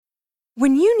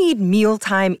When you need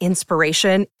mealtime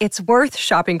inspiration, it's worth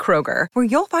shopping Kroger, where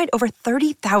you'll find over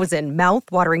 30,000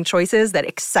 mouth-watering choices that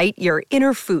excite your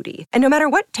inner foodie. And no matter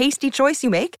what tasty choice you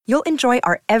make, you'll enjoy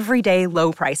our everyday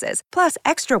low prices, plus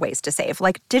extra ways to save,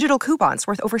 like digital coupons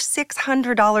worth over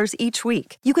 $600 each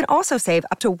week. You can also save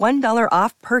up to $1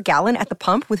 off per gallon at the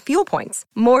pump with fuel points.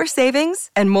 More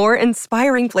savings and more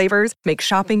inspiring flavors make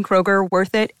shopping Kroger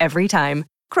worth it every time.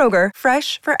 Kroger,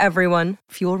 fresh for everyone.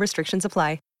 Fuel restrictions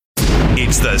apply.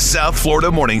 It's the South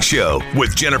Florida Morning Show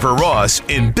with Jennifer Ross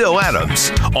and Bill Adams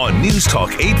on News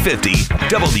Talk 850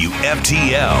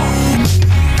 WFTL.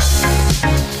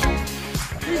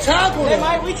 We tackled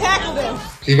him. We tackled him.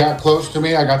 He got close to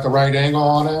me. I got the right angle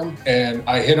on him, and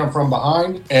I hit him from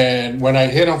behind. And when I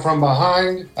hit him from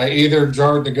behind, I either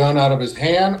jarred the gun out of his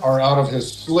hand or out of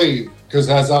his sleeve. Because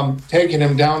as I'm taking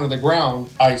him down to the ground,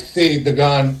 I see the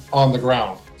gun on the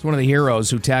ground. It's one of the heroes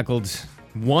who tackled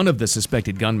one of the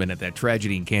suspected gunmen at that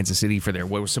tragedy in Kansas City for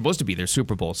what was supposed to be their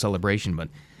Super Bowl celebration. But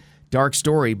dark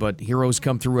story, but heroes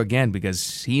come through again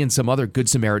because he and some other good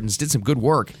Samaritans did some good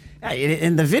work.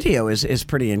 And the video is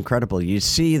pretty incredible. You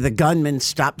see the gunman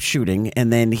stop shooting,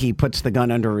 and then he puts the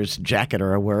gun under his jacket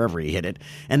or wherever he hit it.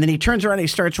 And then he turns around and he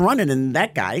starts running, and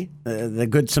that guy, the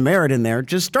good Samaritan there,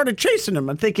 just started chasing him.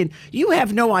 I'm thinking, you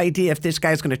have no idea if this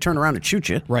guy's going to turn around and shoot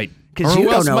you. Right. Or who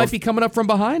you else don't know might be coming up from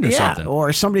behind or something.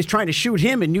 Or somebody's trying to shoot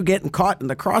him and you getting caught in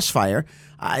the crossfire.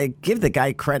 I give the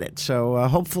guy credit. So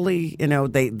hopefully,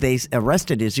 they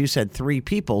arrested, as you said, 3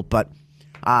 people, but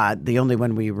the only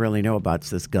one we really know about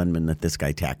is this gunman that this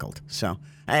guy tackled. So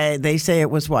they say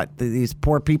it was what? These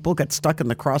poor people got stuck in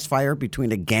the crossfire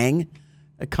between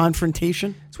a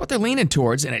confrontation? It's what they're leaning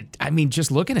towards. And just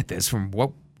looking at this from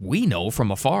what we know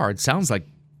from afar, it sounds like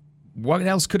what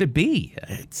else could it be?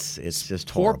 It's just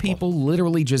poor horrible. People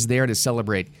literally just there to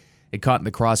celebrate it caught in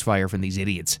the crossfire from these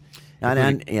idiots.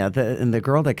 And the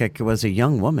girl that was a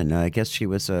young woman. I guess she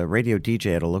was a radio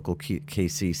DJ at a local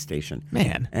KC station.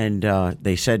 Man. And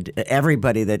they said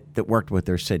everybody that worked with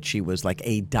her said she was like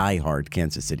a diehard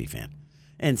Kansas City fan.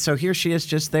 And so here she is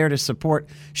just there to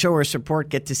show her support,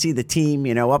 get to see the team,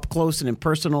 up close and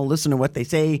impersonal, listen to what they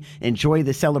say, enjoy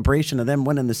the celebration of them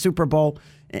winning the Super Bowl.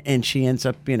 And she ends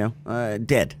up,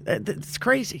 dead. It's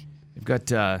crazy. We've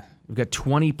got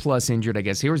 20 plus injured, I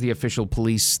guess. Here's the official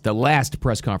police, the last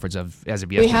press conference as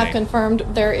of yesterday. We have confirmed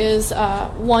there is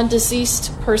one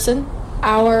deceased person.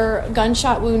 Our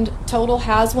gunshot wound total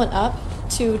has went up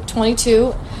to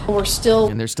 22.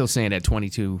 And they're still saying at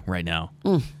 22 right now.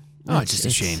 It's just a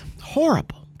shame.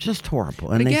 Horrible. Just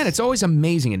horrible. And again, it's always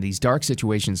amazing in these dark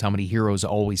situations how many heroes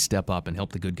always step up and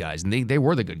help the good guys. And they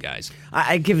were the good guys.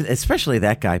 I give it, especially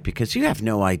that guy, because you have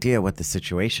no idea what the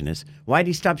situation is. Why did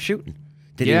he stop shooting?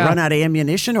 Did he run out of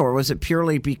ammunition, or was it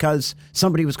purely because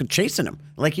somebody was chasing him?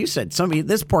 Like you said,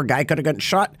 this poor guy could have gotten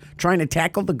shot trying to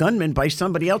tackle the gunman by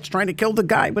somebody else trying to kill the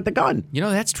guy with the gun.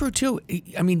 That's true, too.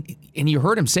 And you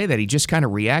heard him say that. He just kind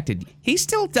of reacted. He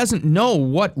still doesn't know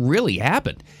what really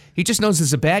happened. He just knows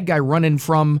there's a bad guy running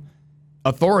from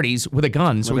authorities with a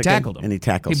gun, so he tackled him. And he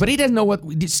tackles him. But he doesn't know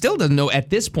he still doesn't know at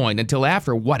this point until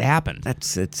after what happened.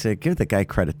 Give the guy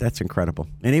credit. That's incredible.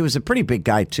 And he was a pretty big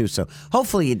guy, too, so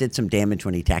hopefully he did some damage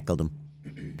when he tackled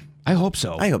him. I hope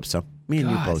so. Me and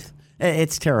you both.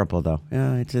 It's terrible, though.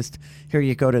 Here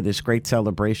you go to this great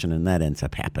celebration, and that ends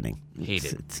up happening. Hate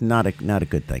it. It's not a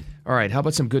good thing. All right, how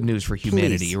about some good news for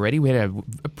humanity? Please. You ready? We had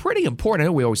a pretty important, I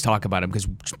know we always talk about him because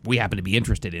we happen to be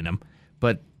interested in him,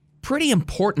 but pretty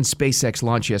important SpaceX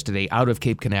launch yesterday out of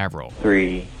Cape Canaveral.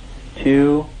 3,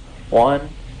 2, 1,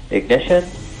 ignition,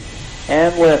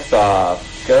 and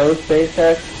liftoff. Go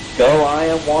SpaceX, go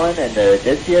IM-1 and the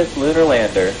Odysseus lunar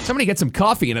lander. Somebody get some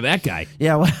coffee into that guy.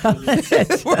 Yeah, well,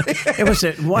 it was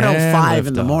at 1:05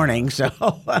 in the morning, so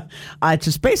it's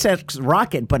a SpaceX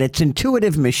rocket, but it's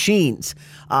Intuitive Machines.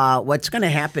 What's going to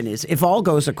happen is, if all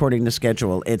goes according to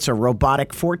schedule, it's a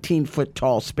robotic 14-foot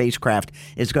tall spacecraft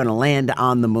is going to land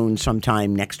on the moon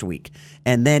sometime next week.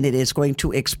 And then it is going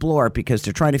to explore, because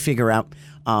they're trying to figure out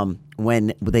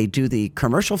when they do the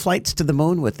commercial flights to the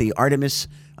moon with the Artemis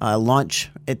launch.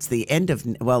 It's the end of,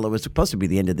 it was supposed to be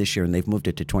the end of this year, and they've moved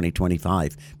it to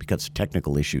 2025 because of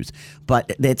technical issues.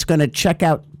 But it's going to check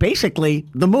out basically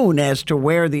the moon as to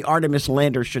where the Artemis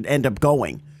lander should end up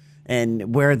going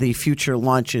and where the future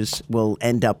launches will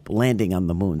end up landing on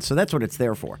the moon. So that's what it's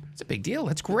there for. It's a big deal.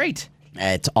 That's great.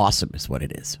 It's awesome is what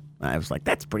it is. I was like,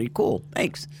 that's pretty cool.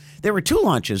 Thanks. There were 2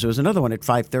 launches. There was another one at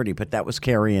 5:30, but that was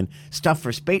carrying stuff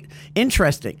for space.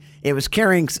 Interesting. It was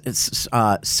carrying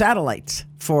satellites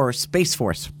for Space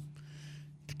Force.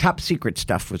 Top secret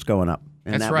stuff was going up.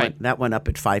 And That's right. That went up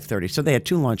at 5:30. So they had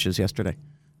 2 launches yesterday.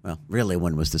 Well, really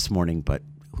one was this morning, but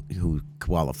who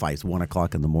qualifies. 1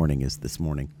 o'clock in the morning is this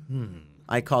morning.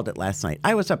 I called it last night.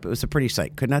 I was up. It was a pretty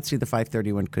sight. Could not see the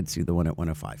 5:30 one. Could see the one at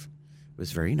 105. It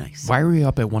was very nice. Why were you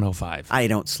up at 105? I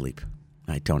don't sleep.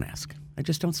 I don't ask. I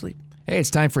just don't sleep. Hey,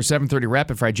 it's time for 7:30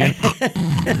 Rapid Fire, Jen.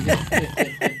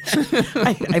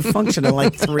 I function in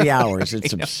like 3 hours.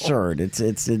 It's absurd.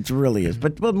 It really is.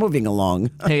 But moving along.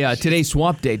 Hey, today's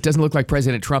swamp day. It doesn't look like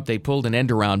President Trump. They pulled an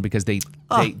end around because they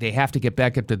have to get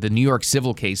back up to the New York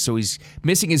civil case. So he's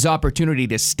missing his opportunity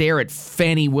to stare at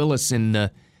Fani Willis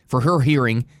for her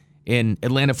hearing in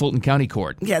Atlanta Fulton County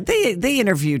Court. Yeah, they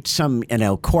interviewed some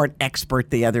court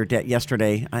expert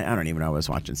yesterday. I don't even know. I was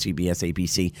watching CBS,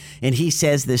 ABC, and he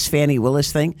says this Fani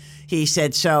Willis thing. He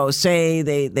said, so say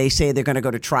they say they're going to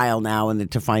go to trial now and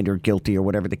to find her guilty or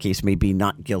whatever the case may be,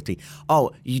 not guilty. Oh,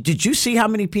 did you see how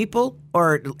many people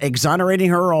are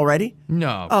exonerating her already?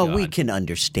 No. Oh, God. We can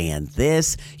understand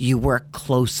this. You work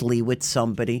closely with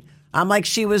somebody. I'm like,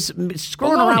 she was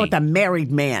screwing around with a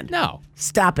married man. No.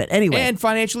 Stop it. Anyway. And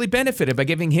financially benefited by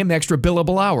giving him extra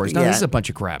billable hours. Now, this is a bunch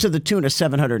of crap. To the tune of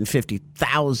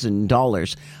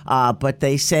 $750,000. But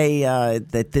they say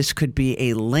that this could be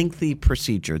a lengthy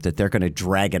procedure, that they're going to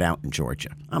drag it out in Georgia.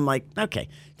 I'm like, okay.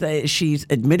 She's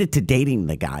admitted to dating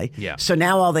the guy. Yeah. So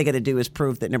now all they got to do is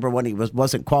prove that, number one, he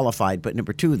wasn't qualified, but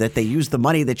number two, that they used the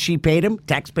money that she paid him,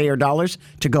 taxpayer dollars,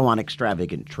 to go on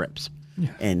extravagant trips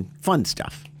and fun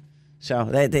stuff. So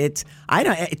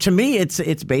to me,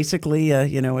 it's basically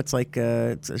it's like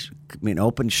it's an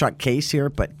open shut case here,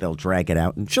 but they'll drag it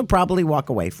out, and she'll probably walk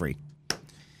away free.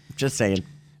 Just saying.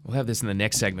 We'll have this in the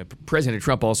next segment. President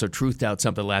Trump also truthed out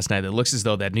something last night that looks as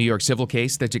though that New York civil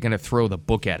case that you're going to throw the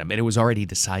book at him, and it was already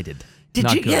decided.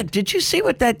 Did you see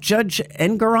what that Judge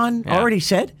Engoron already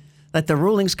said? That the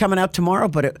ruling's coming out tomorrow,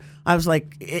 but I was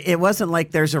like, it wasn't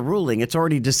like there's a ruling. It's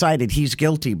already decided he's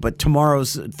guilty, but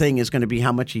tomorrow's thing is going to be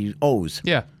how much he owes.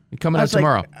 Yeah, coming out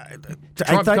tomorrow.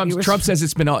 Trump says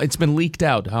it's been leaked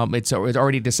out. It's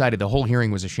already decided. The whole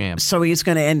hearing was a sham. So he's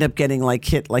going to end up getting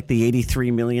hit like the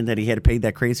 $83 million that he had to pay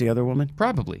that crazy other woman?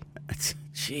 Probably.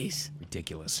 Jeez.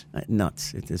 Ridiculous.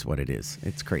 Nuts. It is what it is.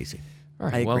 It's crazy. All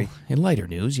right, well, in lighter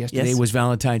news, yesterday was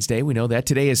Valentine's Day. We know that.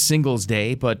 Today is Singles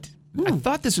Day, but I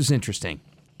thought this was interesting.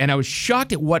 And I was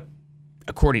shocked at what,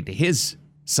 according to his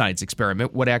science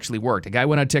experiment, what actually worked. A guy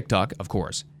went on TikTok, of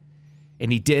course,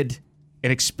 and he did an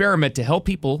experiment to help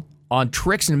people on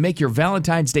tricks and make your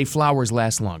Valentine's Day flowers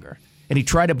last longer. And he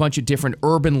tried a bunch of different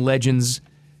urban legends,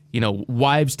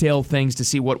 wives' tale things to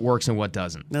see what works and what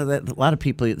doesn't. No, a lot of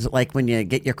people, like when you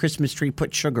get your Christmas tree,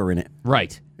 put sugar in it.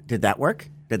 Right. Did that work?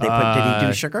 Did he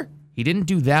do sugar? He didn't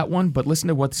do that one, but listen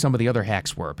to what some of the other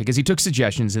hacks were, because he took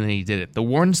suggestions and then he did it. The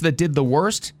ones that did the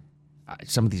worst,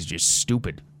 some of these are just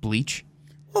stupid. Bleach.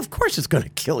 Well, of course it's going to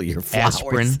kill your flowers.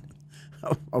 Aspirin.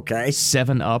 Okay.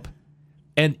 7-Up.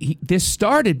 And this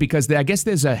started because I guess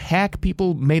there's a hack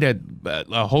people made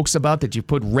a hoax about that you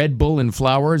put Red Bull in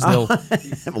flowers. They'll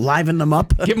liven them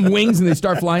up. Give them wings and they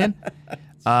start flying.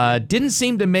 Didn't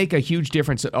seem to make a huge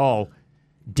difference at all.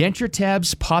 Denture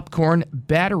Tabs popcorn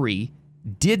battery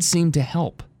did seem to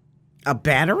help. A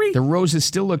battery? The roses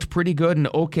still looked pretty good and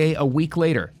okay a week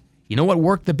later. You know what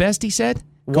worked the best, he said?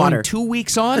 Water. Going 2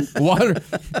 weeks on? Water.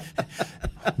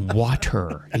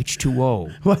 Water.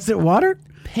 H2O. Was it water?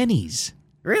 Pennies.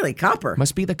 Really? Copper?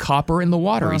 Must be the copper in the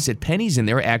water. He said pennies in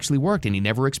there actually worked, and he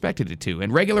never expected it to.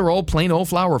 And regular plain old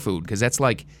flower food, because that's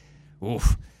like,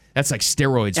 that's like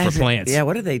steroids for plants. Yeah,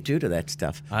 what do they do to that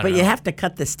stuff? But you have to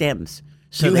cut the stems.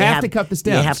 So you have to cut the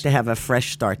stems. You have to have a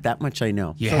fresh start. That much I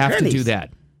know. You have to do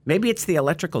that. Maybe it's the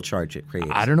electrical charge it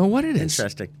creates. I don't know what it is.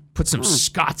 Interesting. Put some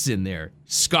Scott's in there.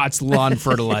 Scott's lawn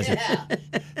fertilizer.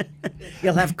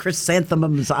 You'll have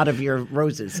chrysanthemums out of your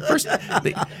roses. First,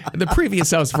 the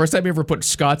previous house, first time I ever put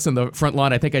Scott's in the front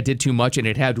lawn, I think I did too much and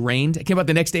it had rained. I came out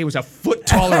the next day, it was a foot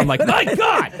taller. I'm like, my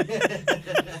God!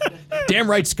 Damn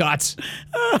right, Scott's.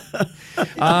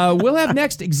 We'll have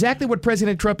next exactly what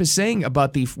President Trump is saying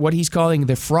about what he's calling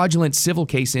the fraudulent civil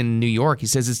case in New York. He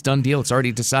says it's done deal. It's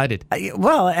already decided.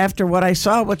 Well, after what I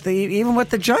saw, even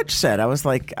what the judge said, I was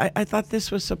like, I thought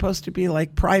this was supposed to be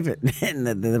like private, and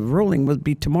the ruling would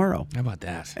be tomorrow. How about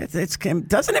that?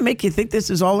 Doesn't it make you think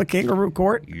this is all a kangaroo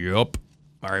court? Yep.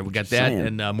 All right, we got that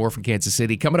and more from Kansas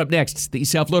City. Coming up next, it's the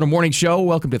South Florida Morning Show.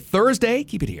 Welcome to Thursday.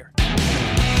 Keep it here.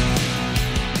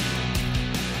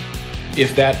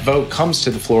 If that vote comes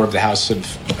to the floor of the House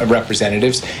of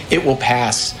Representatives, it will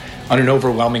pass on an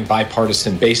overwhelming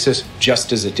bipartisan basis,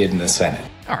 just as it did in the Senate.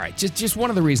 All right, just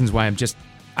one of the reasons why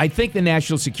I think the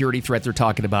national security threat they're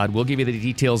talking about, we'll give you the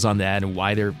details on that and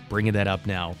why they're bringing that up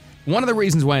now. One of the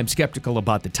reasons why I'm skeptical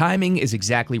about the timing is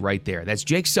exactly right there. That's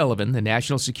Jake Sullivan, the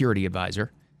national security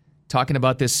advisor, talking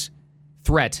about this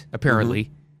threat,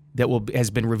 apparently, that has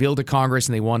been revealed to Congress,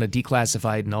 and they want to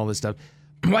declassify it and all this stuff.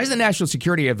 Why is the National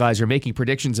Security Advisor making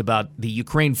predictions about the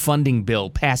Ukraine funding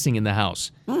bill passing in the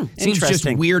House? Seems just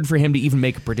weird for him to even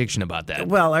make a prediction about that.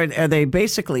 Well, are they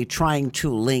basically trying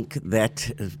to link that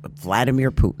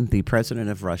Vladimir Putin, the president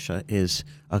of Russia, is,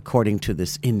 according to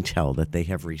this intel that they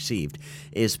have received,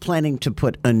 is planning to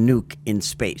put a nuke in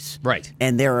space. Right.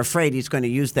 And they're afraid he's going to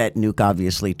use that nuke,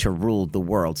 obviously, to rule the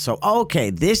world. So, okay,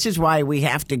 this is why we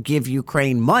have to give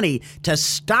Ukraine money to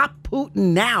stop Putin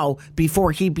now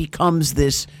before he becomes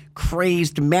this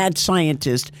crazed mad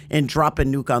scientist and drop a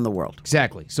nuke on the world.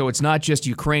 Exactly. So it's not just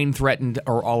Ukraine threatened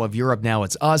or all of Europe. Now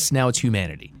it's us. Now it's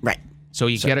humanity. Right. So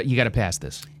you got to pass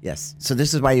this. Yes. So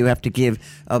this is why you have to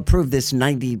approve this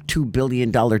 $92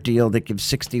 billion deal that gives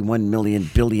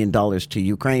 $61 billion to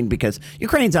Ukraine, because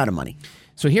Ukraine's out of money.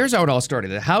 So here's how it all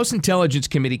started. The House Intelligence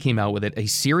Committee came out with it, a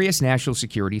serious national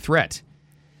security threat.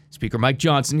 Speaker Mike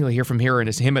Johnson, you'll hear from him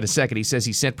in a second. He says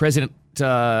he sent President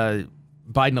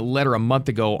Biden a letter a month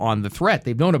ago on the threat.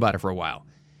 They've known about it for a while.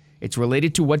 It's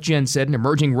related to what Jen said, an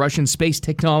emerging Russian space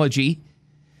technology.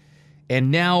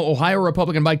 And now Ohio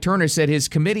Republican Mike Turner said his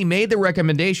committee made the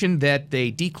recommendation that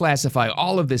they declassify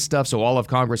all of this stuff so all of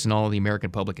Congress and all of the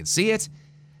American public can see it.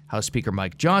 House Speaker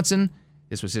Mike Johnson,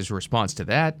 this was his response to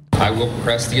that. I will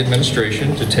press the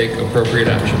administration to take appropriate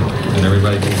action, and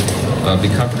everybody can be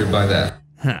comforted by that.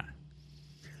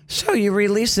 So you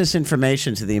release this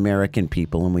information to the American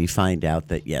people, and we find out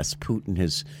that, yes, Putin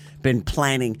has been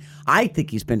planning. I think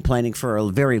he's been planning for a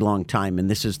very long time, and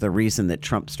this is the reason that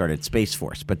Trump started Space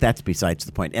Force. But that's besides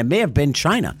the point. It may have been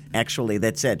China, actually,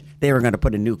 that said they were going to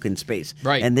put a nuke in space.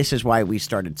 Right. And this is why we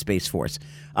started Space Force.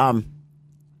 And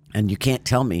you can't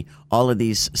tell me all of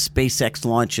these SpaceX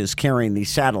launches carrying these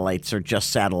satellites are just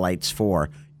satellites for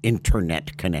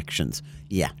internet connections.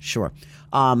 Yeah, sure.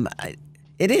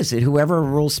 It is. Whoever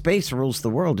rules space rules the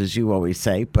world, as you always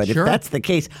say. But Sure. if that's the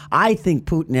case, I think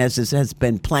Putin has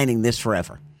been planning this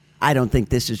forever. I don't think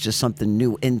this is just something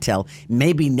new intel.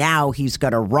 Maybe now he's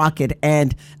got a rocket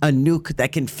and a nuke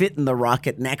that can fit in the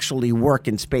rocket and actually work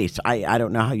in space. I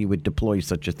don't know how you would deploy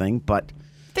such a thing, but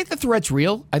I think the threat's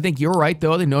real. I think you're right,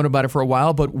 though. They've known about it for a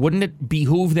while. But wouldn't it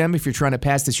behoove them, if you're trying to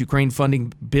pass this Ukraine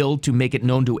funding bill, to make it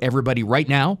known to everybody right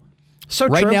now? So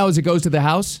right true. now, as it goes to the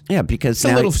House, yeah, because it's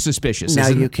a little suspicious. Now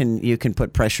isn't you can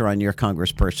put pressure on your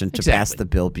congressperson to Exactly. pass the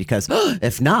bill, because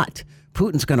if not,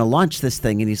 Putin's going to launch this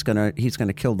thing and he's going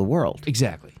to kill the world.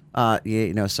 Exactly.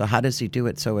 So how does he do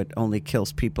it so it only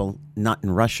kills people not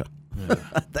in Russia?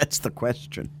 That's the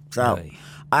question. So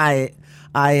Right.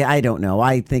 I don't know.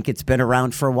 I think it's been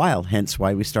around for a while, hence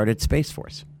why we started Space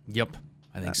Force. Yep,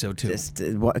 I think so too.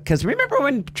 Because remember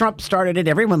when Trump started it,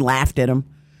 everyone laughed at him.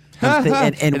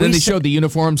 And then they showed the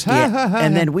uniforms.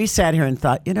 And then we sat here and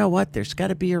thought, you know what? There's got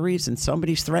to be a reason.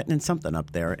 Somebody's threatening something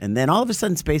up there. And then all of a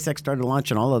sudden, SpaceX started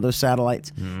launching all of those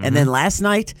satellites. Mm-hmm. And then last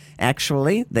night,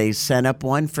 actually, they sent up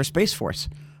one for Space Force.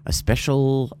 A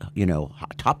special,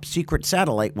 top secret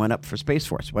satellite went up for Space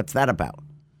Force. What's that about?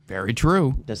 Very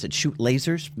true. Does it shoot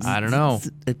lasers? I don't know.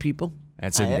 At people?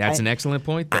 That's an excellent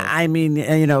point, though. I mean,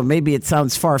 maybe it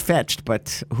sounds far-fetched,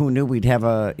 but who knew we'd have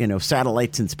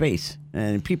satellites in space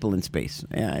and people in space?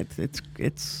 Yeah,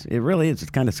 it really is. It's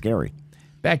kind of scary.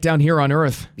 Back down here on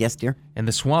Earth. Yes, dear. In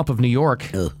the swamp of New York.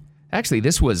 Ugh. Actually,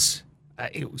 this was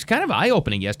it was kind of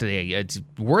eye-opening yesterday. It's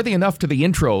worthy enough to the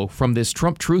intro from this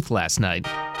Trump Truth last night.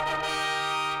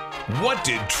 What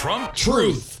did Trump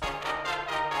truth?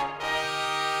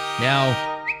 Now,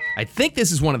 I think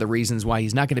this is one of the reasons why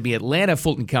he's not going to be at Atlanta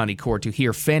Fulton County Court to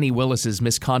hear Fannie Willis's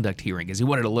misconduct hearing, because he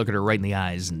wanted to look at her right in the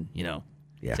eyes and,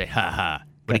 say, ha-ha.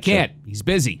 But he can't. He's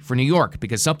busy for New York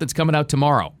because something's coming out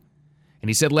tomorrow. And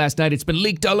he said last night it's been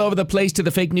leaked all over the place to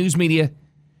the fake news media,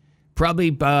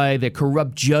 probably by the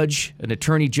corrupt judge, an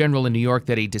attorney general in New York,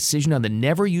 that a decision on the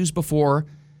never-used-before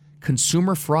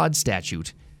consumer fraud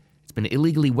statute, it's been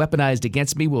illegally weaponized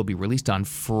against me, will be released on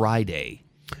Friday.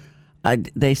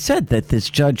 They said that this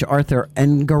Judge Arthur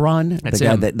Engoron, That's the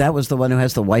guy him. that was the one who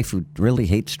has the wife who really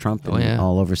hates Trump and yeah.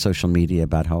 all over social media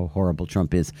about how horrible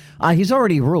Trump is. He's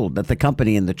already ruled that the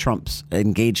company and the Trumps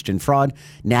engaged in fraud.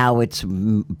 Now it's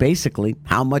basically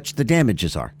how much the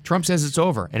damages are. Trump says it's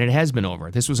over, and it has been over.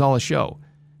 This was all a show.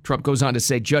 Trump goes on to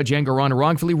say, Judge Engoron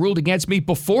wrongfully ruled against me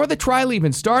before the trial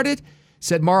even started,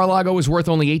 said Mar-a-Lago was worth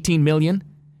only $18 million.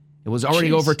 It was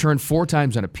already overturned 4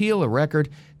 times on appeal, a record.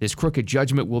 This crooked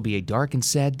judgment will be a dark and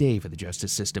sad day for the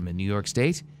justice system in New York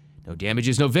State. No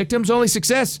damages, no victims, only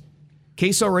success.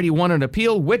 Case already won on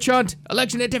appeal, witch hunt,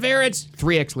 election interference,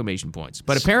 3 exclamation points.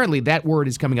 But apparently that word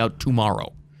is coming out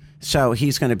tomorrow. So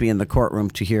he's going to be in the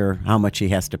courtroom to hear how much he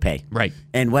has to pay. Right.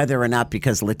 And whether or not,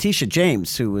 because Letitia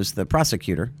James, who was the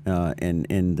prosecutor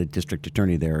and the district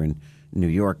attorney there in New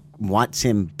York, wants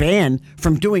him banned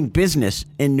from doing business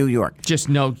in New York. Just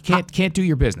no, can't do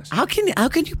your business. How can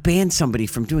you ban somebody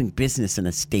from doing business in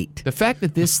a state? The fact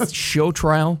that this show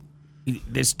trial,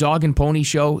 this dog and pony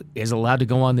show, is allowed to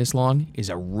go on this long is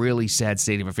a really sad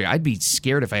state of affairs. I'd be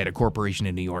scared if I had a corporation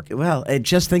in New York. Well,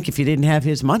 just think if you didn't have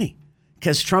his money.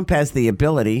 Because Trump has the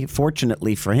ability,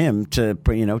 fortunately for him, to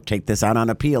take this out on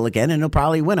appeal again, and he'll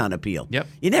probably win on appeal. Yep.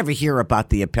 You never hear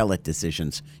about the appellate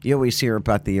decisions. You always hear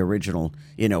about the original,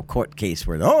 court case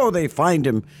where they fined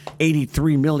him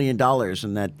 $83 million,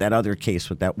 and that other case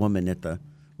with that woman at the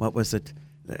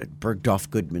Bergdorf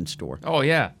Goodman store. Oh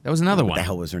yeah, that was another one. What the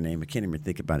hell was her name? I can't even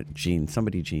think about it. Jean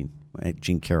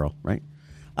Carroll, right?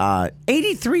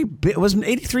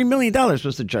 $83 million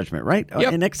was the judgment, right?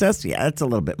 Yep. In excess? Yeah, that's a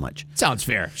little bit much. Sounds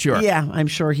fair, sure. Yeah, I'm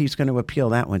sure he's going to appeal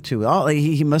that one, too.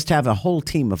 He must have a whole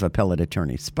team of appellate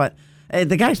attorneys. But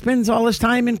the guy spends all his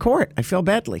time in court. I feel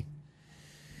badly.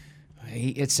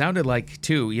 It sounded like,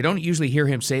 too, you don't usually hear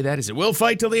him say that. He said, we'll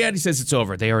fight till the end. He says it's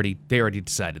over. They already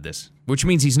decided this, which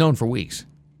means he's known for weeks.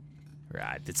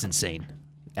 Right, it's insane.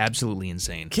 Absolutely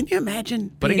insane. Can you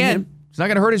imagine? But again, it's not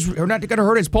going to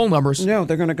hurt his poll numbers. No,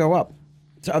 they're going to go up.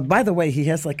 So, by the way, he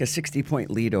has like a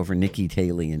 60-point lead over Nikki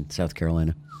Haley in South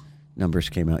Carolina. Numbers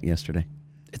came out yesterday.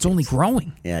 It's only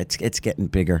growing. Yeah, it's getting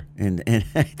bigger, and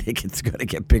I think it's going to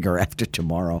get bigger after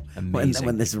tomorrow. Amazing.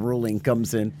 When this ruling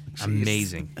comes in. Jeez.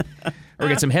 Amazing. We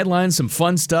got some headlines, some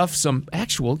fun stuff, some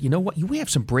actual, you know what? We have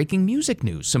some breaking music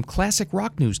news, some classic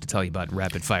rock news to tell you about in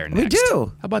Rapid Fire next. We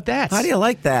do. How about that? How do you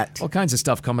like that? All kinds of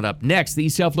stuff coming up next. The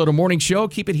East South Florida Morning Show.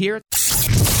 Keep it here.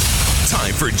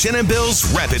 Time for Jen and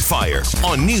Bill's Rapid Fire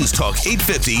on News Talk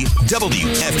 850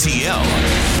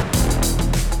 WFTL.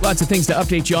 Lots of things to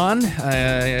update you on.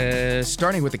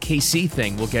 Starting with the KC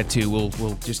thing we'll get to. We'll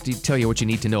just tell you what you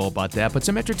need to know about that. But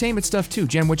some entertainment stuff, too.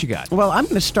 Jen, what you got? Well, I'm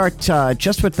going to start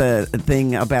just with the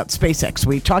thing about SpaceX.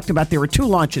 We talked about there were two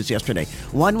launches yesterday.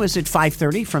 One was at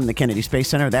 5:30 from the Kennedy Space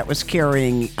Center. That was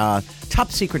carrying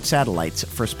top-secret satellites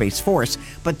for Space Force.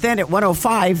 But then at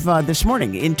 1:05 this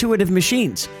morning, Intuitive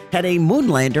Machines had a moon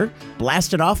lander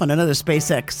blasted off on another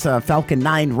SpaceX Falcon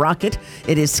 9 rocket.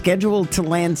 It is scheduled to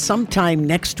land sometime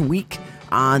next week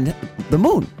on the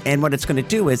moon. And what it's going to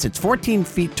do is it's 14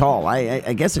 feet tall.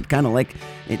 I guess it kind of like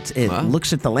it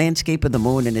looks at the landscape of the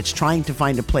moon, and it's trying to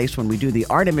find a place when we do the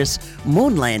Artemis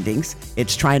moon landings.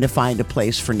 It's trying to find a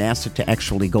place for NASA to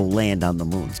actually go land on the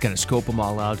moon. It's going to scope them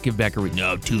all out, give back a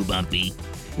no, too bumpy.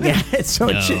 Yeah, so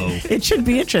it should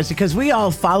be interesting because we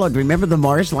all followed. Remember the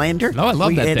Mars lander? Oh, I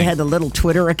love that thing. It had a little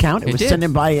Twitter account. It was did.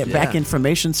 sending back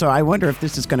information. So I wonder if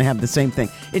this is going to have the same thing.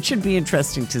 It should be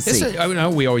interesting to see. I know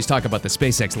we always talk about the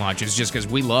SpaceX launches just because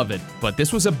we love it, but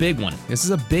this was a big one. This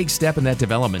is a big step in that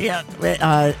development. Yeah,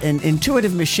 and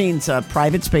Intuitive Machines, a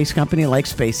private space company like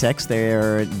SpaceX,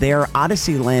 their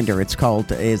Odyssey lander, it's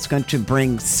called, is going to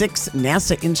bring 6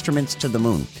 NASA instruments to the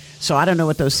moon. So I don't know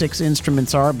what those 6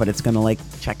 instruments are, but it's going to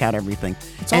check out everything.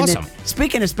 It's awesome. Then,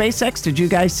 speaking of SpaceX, did you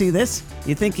guys see this?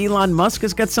 You think Elon Musk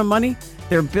has got some money?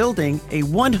 They're building a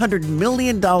 $100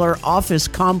 million office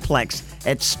complex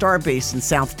at Starbase in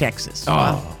South Texas. Oh,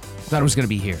 I thought it was going to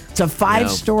be here. It's a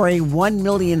 5-story, 1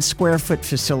 million square foot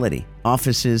facility.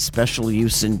 Offices, special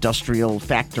use industrial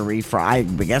factory for, I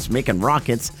guess, making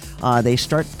rockets. They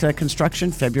start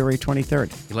construction February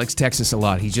 23rd. He likes Texas a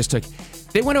lot.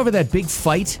 They went over that big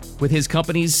fight with his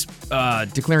companies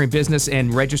declaring business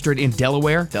and registered in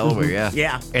Delaware. Yeah.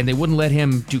 Yeah. And they wouldn't let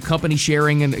him do company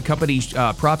sharing and company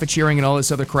profit sharing and all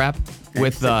this other crap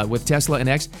with Tesla and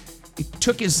X. He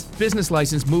took his business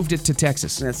license, moved it to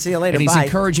Texas. Yeah, see you later, and he's bye.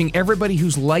 encouraging everybody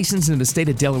who's licensed in the state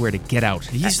of Delaware to get out.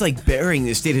 He's burying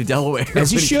the state of Delaware.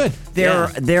 As he should.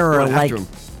 There are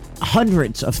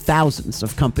hundreds of thousands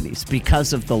of companies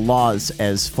because of the laws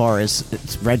as far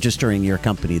as registering your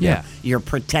company there. Yeah. You're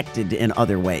protected in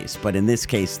other ways. But in this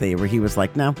case, he was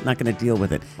like, no, not going to deal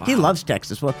with it. Wow. He loves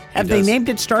Texas. Well, have they named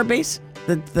it Starbase?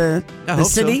 The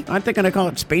city? So. Aren't they going to call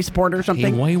it Spaceport or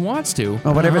something? He wants to.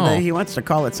 Or whatever he wants to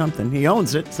call it something. He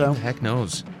owns it, so. Heck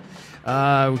knows.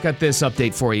 We've got this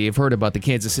update for you. You've heard about the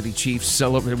Kansas City Chiefs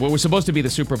what was supposed to be the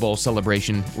Super Bowl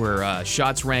celebration where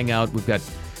shots rang out. We've got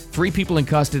 3 people in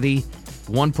custody.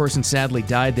 1 person sadly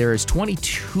died. There is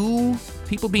 22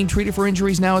 people being treated for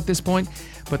injuries now at this point.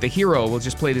 But the hero, we'll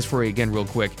just play this for you again real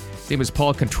quick. His name is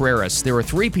Paul Contreras. There were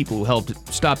 3 people who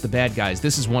helped stop the bad guys.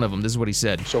 This is one of them. This is what he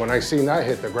said. So when I seen that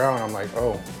hit the ground, I'm like,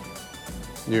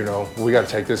 we got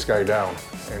to take this guy down.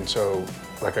 And so,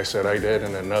 like I said, I did,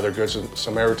 and another good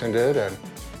Samaritan did, and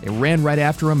They ran right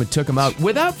after him and took him out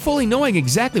without fully knowing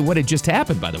exactly what had just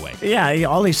happened, by the way. Yeah,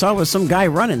 all he saw was some guy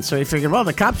running, so he figured, well,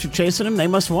 the cops are chasing him. They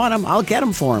must want him. I'll get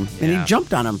him for him. And he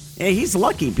jumped on him. Yeah, he's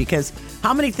lucky because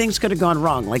how many things could have gone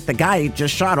wrong? Like the guy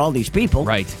just shot all these people.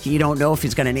 Right. You don't know if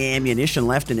he's got any ammunition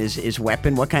left in his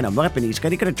weapon, what kind of weapon he's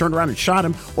got. He could have turned around and shot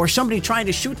him. Or somebody trying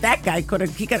to shoot that guy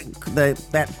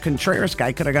that Contreras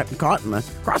guy could have gotten caught in the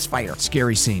crossfire.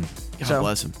 Scary scene. God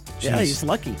bless him. Yeah, Jeez. he's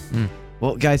lucky.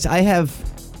 Well, guys, I have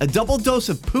a double dose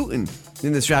of Putin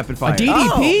in this rapid fire. A DDP?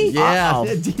 Oh, yeah, Uh-oh.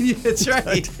 that's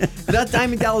right. Not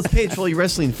Diamond Dallas Page for all you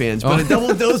wrestling fans, but a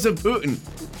double dose of Putin.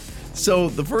 So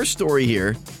the first story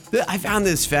here, I found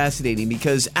this fascinating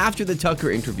because after the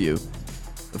Tucker interview,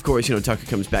 of course, Tucker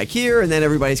comes back here and then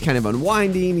everybody's kind of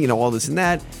unwinding, all this and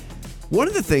that. One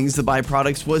of the things, the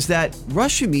byproducts, was that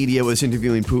Russian media was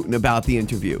interviewing Putin about the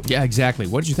interview. Yeah, exactly.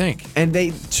 What did you think? And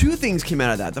two things came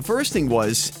out of that. The first thing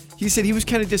was, he said he was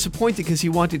kind of disappointed because he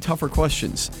wanted tougher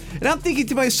questions. And I'm thinking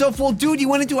to myself, well, dude, you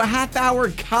went into a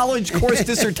half-hour college course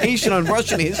dissertation on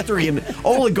Russian history and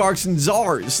oligarchs and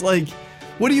czars. Like,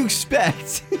 what do you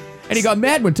expect? And he got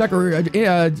mad when Tucker,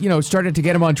 started to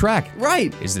get him on track.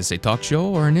 Right. Is this a talk show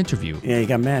or an interview? Yeah, he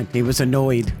got mad. He was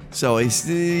annoyed. So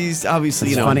he's obviously,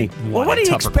 It's funny. Well, what do you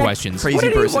tougher expect? questions? Crazy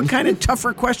person. What kind of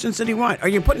tougher questions did he want? Are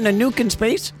you putting a nuke in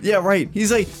space? Yeah, right.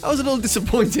 He's like, I was a little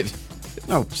disappointed.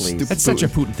 Oh, please. Stupid That's such a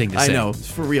Putin thing to say. I know,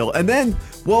 for real. And then,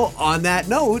 well, on that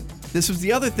note, this was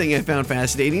the other thing I found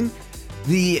fascinating.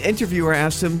 The interviewer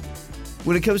asked him,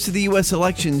 when it comes to the U.S.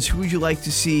 elections, who would you like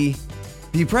to see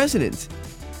be president?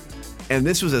 And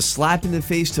this was a slap in the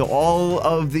face to all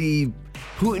of the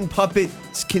Putin puppet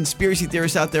conspiracy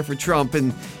theorists out there for Trump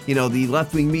and, the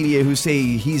left-wing media who say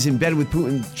he's in bed with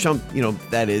Putin, Trump,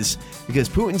 that is, because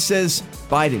Putin says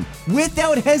Biden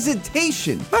without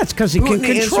hesitation. That's because he can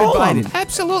Putin control answered him. Biden.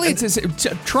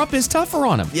 Absolutely. Trump is tougher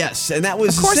on him. Yes, and that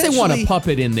was Of course they want a essentially-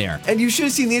 puppet in there. And you should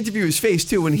have seen the interviewer's face,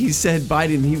 too, when he said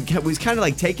Biden. He was kind of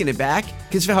like taken aback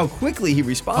because of how quickly he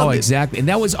responded. Oh, exactly. And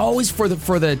that was always for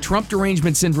the Trump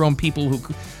derangement syndrome people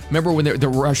who... Remember when the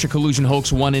Russia collusion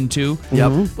hoax 1 and 2?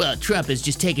 Yep. Well, Trump is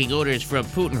just taking orders from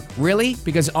Putin. Really?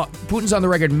 Because Putin's on the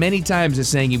record many times as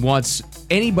saying he wants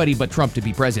anybody but Trump to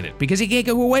be president because he can't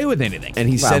go away with anything. And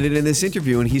he said it in this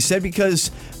interview. And he said because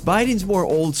Biden's more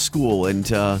old school and,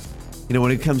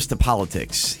 when it comes to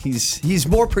politics, he's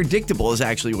more predictable is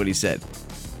actually what he said.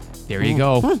 There you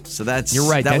go. So that's... You're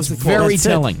right. That That's was the very quote.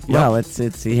 telling. Yep. Well,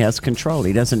 it's he has control.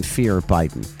 He doesn't fear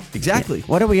Biden. Exactly.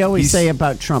 What do we always He's- say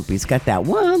about Trump? He's got that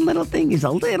one little thing. He's a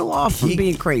little off from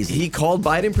being crazy. He called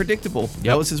Biden predictable.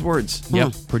 That was his words. Yep.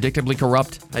 Predictably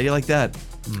corrupt. How do you like that?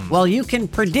 Well, you can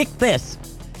predict this.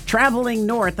 Traveling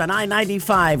north on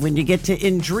I-95 when you get to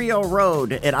Indrio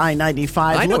Road at I-95.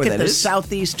 I know Look where at that the is.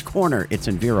 southeast corner. It's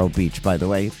in Vero Beach, by the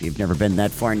way, if you've never been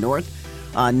that far north.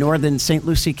 Northern St.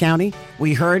 Lucie County.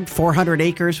 We heard 400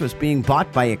 acres was being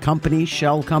bought by a company,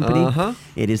 Shell Company. Uh-huh.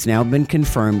 It has now been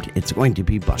confirmed it's going to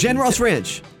be Buc-ee's. Jen Ross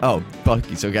Ranch. Oh,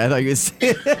 Buc-ee's. Okay, I thought you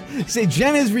were going to say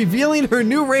Jen is revealing her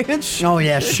new ranch. Oh,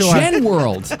 yeah, sure. Gen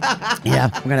World. Yeah,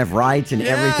 we're going to have rides and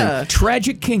everything.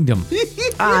 Tragic Kingdom.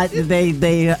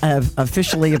 They have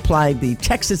officially applied the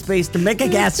Texas-based mega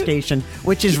gas station,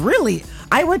 which is really...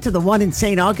 I went to the one in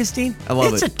St. Augustine. I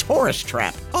love It's it. a tourist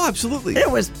trap. Oh, absolutely.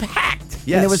 It was packed.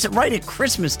 Yes. And it was right at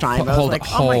Christmas time. I was Hold like,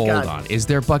 oh my God. on. Is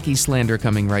there Buc-ee's slander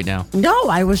coming right now? No,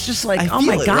 I was just like, I oh feel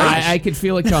my it, gosh. right? I could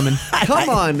feel it coming. Come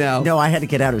on now. No, I had to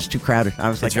get out. It was too crowded. I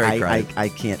was It's like, very crowded. I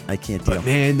can't deal. But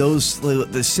man,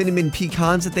 the cinnamon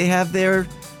pecans that they have there.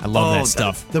 I love that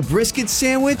stuff. The brisket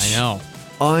sandwich. I know.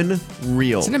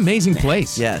 Unreal. It's an amazing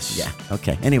place. Yes. Yeah.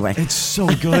 Okay. Anyway. It's so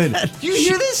good. You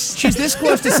hear this? She's this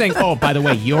close to saying, oh, by the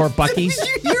way, you're Buc-ee's.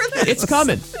 You hear this? It's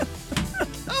coming.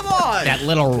 Come on. That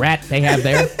little rat they have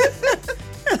there.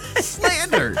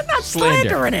 Slander. Not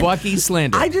slandering it. Buc-ee's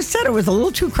slander. I just said it was a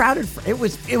little too crowded. It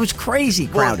was crazy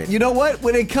crowded. Well, you know what?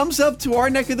 When it comes up to our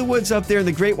neck of the woods up there in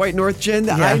the Great White North, Jen,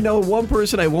 I know one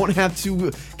person I won't have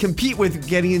to compete with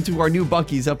getting into our new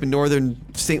Buc-ee's up in northern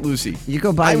St. Lucie. You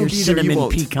go buy I will your be there, you cinnamon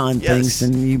won't. pecan Yes. things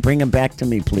and you bring them back to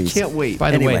me, please. Can't wait.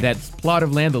 By the Anyway. way, that plot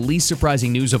of land, the least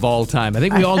surprising news of all time. I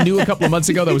think we all knew a couple of months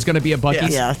ago there was going to be a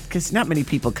Buc-ee's. Yeah, because not many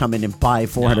people come in and buy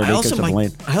 400 I acres of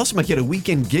land. also might get a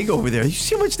weekend gig over there. You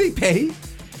see how much they pay?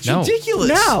 It's No. ridiculous.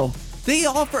 No. They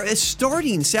offer a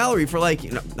starting salary for not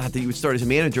that you would start as a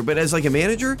manager, but as like a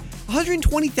manager,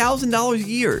 $120,000 a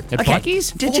year. At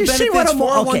Buc-ee's? Did Full you see what benefits, a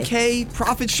 401k,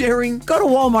 profit sharing? Go to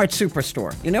Walmart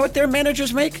Superstore. You know what their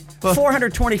managers make?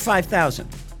 $425,000.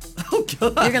 Oh,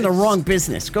 God. You're in the wrong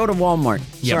business. Go to Walmart.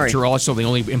 Yeah, Sorry. but you're also the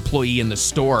only employee in the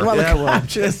store. Well, Yeah, well.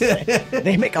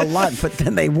 they make a lot, but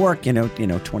then they work,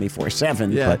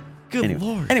 24/7. Yeah. But Good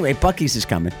Lord. Anyway, Buc-ee's is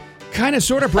coming. Kind of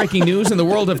sort of breaking news in the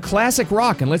world of classic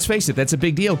rock. And let's face it, that's a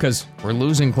big deal because we're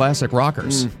losing classic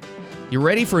rockers. You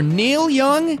ready for Neil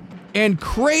Young and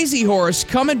Crazy Horse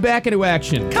coming back into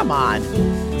action? Come on.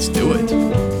 Let's do it.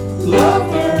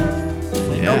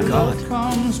 Oh, God.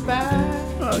 Comes back.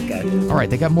 Okay. All right,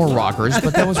 they got more rockers,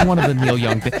 but that was one of the Neil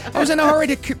Young things. I was in a hurry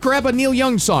to grab a Neil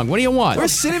Young song. What do you want?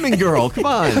 Where's Cinnamon Girl? Come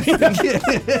on.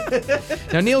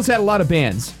 Now, Neil's had a lot of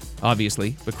bands,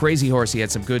 obviously, but Crazy Horse, he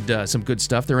had some good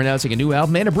stuff. They're announcing a new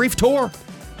album and a brief tour.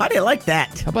 How do you like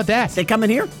that? How about that? They coming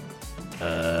here?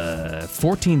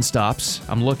 14 stops.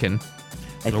 I'm looking.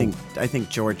 I think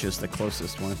George is the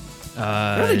closest one.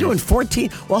 They're only doing 14.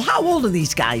 Well, how old are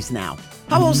these guys now?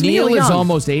 How old's Neil Neil Young? is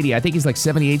almost 80. I think he's like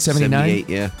 78, 79. 78,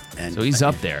 yeah. And, So he's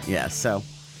up there. Yeah, so.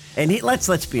 And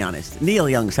let's be honest. Neil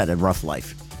Young's had a rough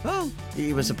life. Oh,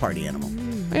 He was a party animal.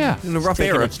 Yeah. in a rough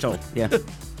Taking era. its toll. Yeah.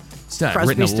 He's Crosby,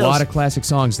 written a Stills. lot of classic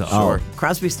songs, though. Oh,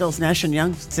 Crosby, Stills, Nash &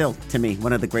 Young, still, to me,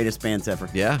 one of the greatest bands ever.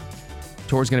 Yeah.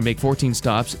 Tour's going to make 14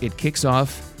 stops. It kicks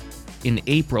off in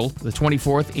April, the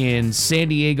 24th in San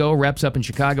Diego, wraps up in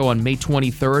Chicago on May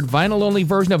 23rd. Vinyl-only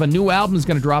version of a new album is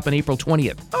going to drop on April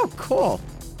 20th. Oh, cool.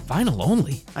 Vinyl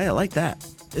only? I like that.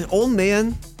 Old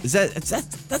Man,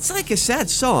 that's like a sad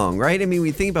song, right? I mean, when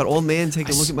you think about Old Man, take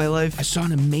a look at my life. I saw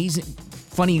an amazing,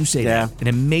 funny you say that, an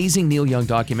amazing Neil Young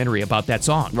documentary about that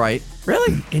song. Right.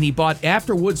 Really? And he bought,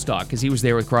 after Woodstock, because he was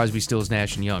there with Crosby, Stills,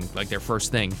 Nash & Young, like their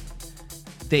first thing,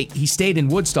 he stayed in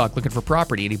Woodstock looking for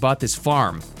property, and he bought this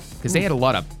farm, because they had a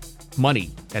lot of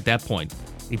money at that point.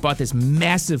 He bought this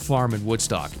massive farm in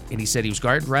Woodstock, and he said he was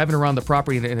driving around the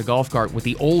property in a golf cart with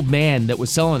the old man that was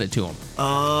selling it to him.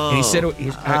 Oh. And he said,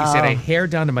 I had hair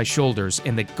down to my shoulders,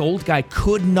 and the old guy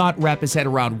could not wrap his head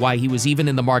around why he was even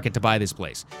in the market to buy this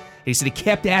place. And he said he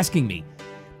kept asking me,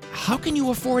 how can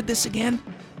you afford this again?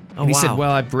 And he said,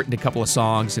 well, I've written a couple of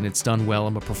songs, and it's done well.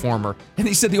 I'm a performer. And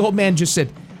he said the old man just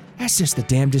said, that's just the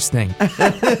damnedest thing.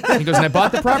 He goes, and I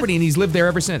bought the property, and he's lived there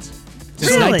ever since.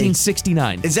 Since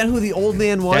 1969. Is that who the old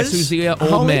man was? That's who's the old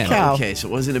Holy man. cow. Okay, so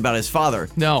it wasn't about his father.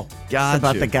 No. Gotcha.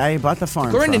 About the guy who bought the farm.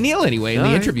 According to from. Neil, anyway, in the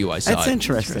interview I saw. That's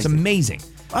interesting. It's amazing.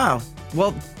 Wow.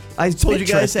 Well, I told you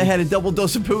guys I interesting. had a double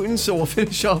dose of Putin, so we'll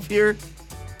finish off here.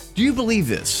 Do you believe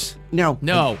this? No.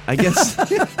 No. I guess.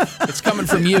 It's coming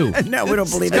from you. No, we don't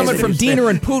believe It's coming anything from you say. Diener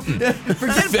and Putin.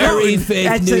 Very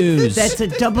fake news. That's a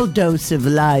double dose of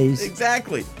lies.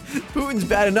 Exactly. Putin's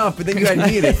bad enough, but then you gotta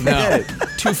need it. Forget No.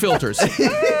 2 filters.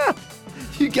 it.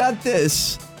 You got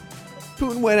this.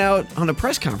 Putin went out on a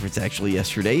press conference actually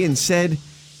yesterday and said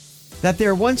that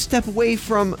they're one step away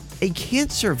from a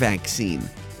cancer vaccine.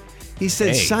 He said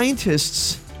Hey.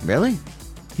 scientists. Really?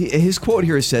 His quote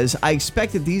here says, I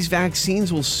expect that these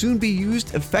vaccines will soon be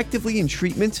used effectively in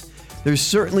treatment. There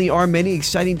certainly are many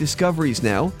exciting discoveries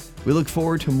now. We look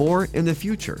forward to more in the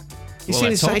future. He's Well, saying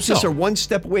let's that hope scientists so. are one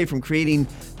step away from creating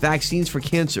vaccines for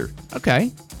cancer.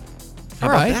 Okay. How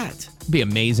All about right. that? Be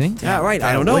amazing. Yeah, right. I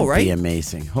That don't know, would right? be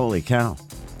amazing. Holy cow.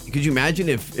 Could you imagine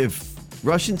if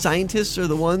Russian scientists are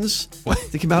the ones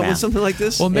to come out Yeah. with something like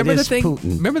this? Well, remember It the is thing?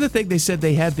 Putin. Remember the thing they said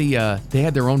they had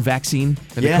their own vaccine,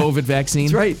 the Yeah. COVID vaccine.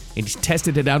 That's right. And he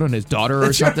tested it out on his daughter or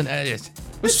That's right. something. It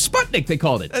was Sputnik. They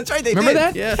called it. That's right. They remember did.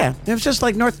 that? Yeah. Yeah, it was just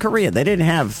like North Korea. They didn't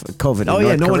have COVID in Oh, North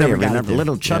yeah, no one Korea. ever got it Remember, there.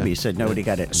 Little Chubby Yeah. said nobody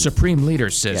got it. Supreme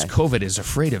Leader says Yeah. COVID is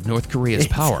afraid of North Korea's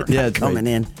power. Yeah, that's coming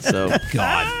right. in. So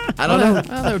God. I don't know.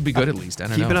 Well, that would be good at least. I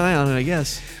don't Keep know. an eye on it, I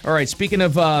guess. All right, speaking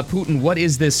of Putin, what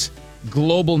is this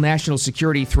global national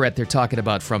security threat they're talking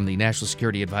about from the National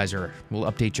Security Advisor? We'll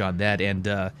update you on that. And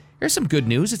here's some good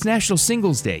news. It's National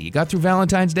Singles Day. You got through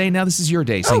Valentine's Day. Now this is your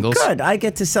day, Singles. Oh, good. I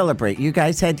get to celebrate. You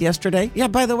guys had yesterday? Yeah,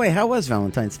 by the way, how was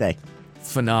Valentine's Day?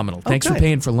 Phenomenal. Thanks for good.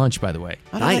 paying for lunch, by the way.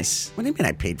 How did I- Nice. What do you mean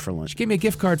I paid for lunch? She gave me a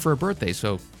gift card for her birthday,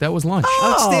 so that was lunch.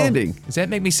 Outstanding. Does that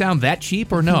make me sound that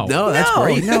cheap or no? No, that's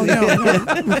great. No.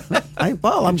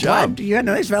 I'm glad you had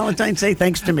a nice Valentine's Day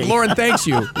thanks to me. Lauren, thanks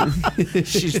you.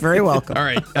 She's very welcome. All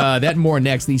right, that and more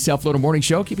next. The South Florida Morning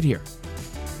Show. Keep it here.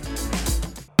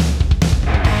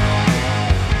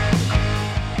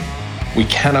 We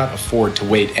cannot afford to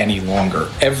wait any longer.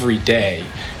 Every day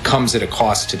comes at a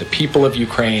cost to the people of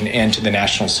Ukraine and to the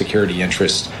national security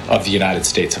interests of the United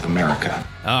States of America.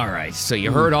 All right, so you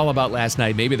heard all about last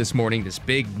night, maybe this morning, this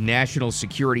big national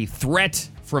security threat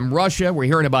from Russia. We're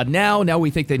hearing about now. Now we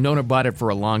think they've known about it for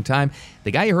a long time.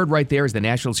 The guy you heard right there is the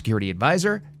National Security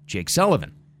Advisor, Jake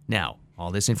Sullivan. Now,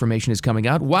 all this information is coming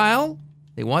out while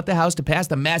they want the House to pass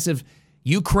the massive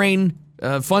Ukraine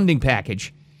funding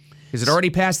package. Because it already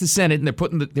passed the Senate, and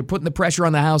they're putting the pressure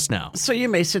on the House now. So you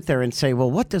may sit there and say,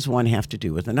 well, what does one have to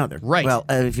do with another? Right. Well,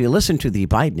 if you listen to the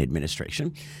Biden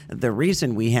administration, the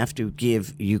reason we have to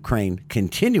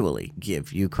continually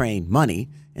give Ukraine money,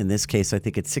 in this case, I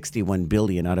think it's $61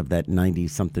 billion out of that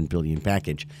 90-something billion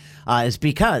package, is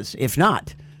because, if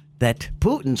not, that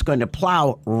Putin's going to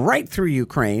plow right through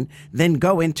Ukraine, then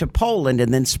go into Poland,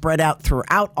 and then spread out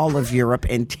throughout all of Europe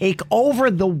and take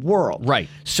over the world. Right.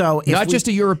 So Not just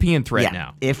a European threat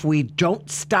now. If we don't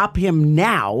stop him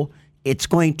now, it's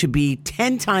going to be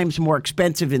 10 times more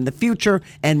expensive in the future,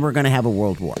 and we're going to have a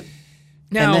world war.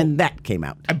 Now, and then that came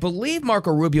out. I believe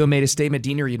Marco Rubio made a statement,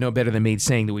 Diener, you know better than me,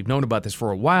 saying that we've known about this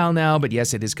for a while now, but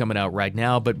yes, it is coming out right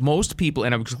now. But most people,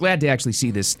 and I'm glad to actually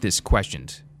see this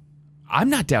questioned. I'm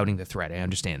not doubting the threat. I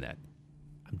understand that.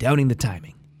 I'm doubting the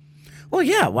timing. Well,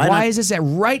 yeah. Why is this at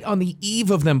right on the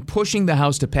eve of them pushing the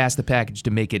House to pass the package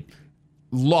to make it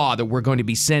law that we're going to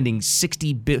be sending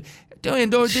 $60 billion?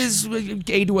 There's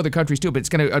aid to other countries too, but it's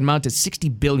going to amount to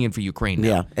 $60 billion for Ukraine now.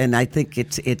 Yeah, and I think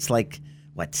it's like,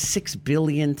 what, $6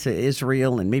 billion to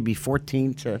Israel and maybe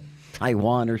 14 to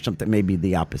Taiwan or something, maybe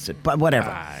the opposite, but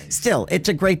whatever. Still, it's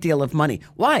a great deal of money.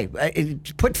 Why?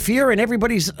 Put fear in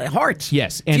everybody's hearts.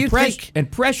 Yes,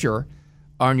 and pressure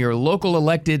on your local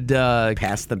elected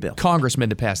pass the bill congressman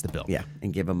to pass the bill. Yeah,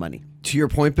 and give them money. To your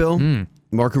point, Bill,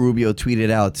 Marco Rubio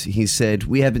tweeted out, he said,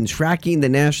 "We have been tracking the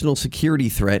national security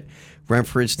threat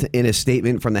referenced in a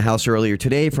statement from the House earlier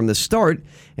today from the start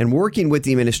and working with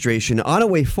the administration on a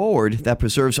way forward that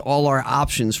preserves all our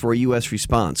options for a U.S.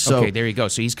 response." So, okay, there you go.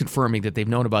 So he's confirming that they've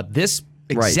known about this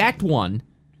exact one,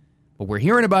 but we're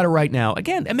hearing about it right now.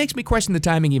 Again, it makes me question the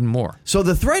timing even more. So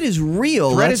the threat is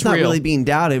real. That's not really being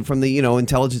doubted from the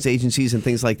intelligence agencies and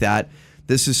things like that.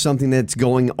 This is something that's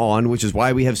going on, which is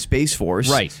why we have Space Force.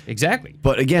 Right, exactly.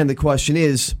 But again, the question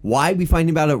is, why are we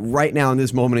finding about it right now in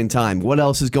this moment in time? What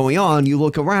else is going on? You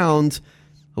look around,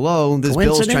 hello, this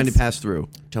bill is trying to pass through.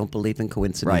 Don't believe in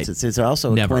coincidences. Right. There's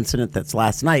also a coincidence that's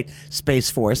last night, Space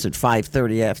Force at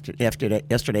 5:30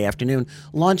 yesterday afternoon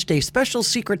launched a special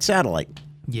secret satellite.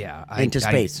 Yeah, into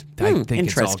space. I think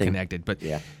it's all connected. But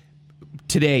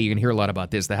today, you're going to hear a lot about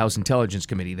this. The House Intelligence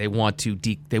Committee, they want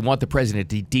the president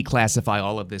to declassify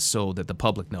all of this so that the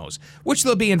public knows, which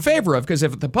they'll be in favor of, because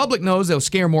if the public knows, they'll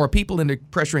scare more people into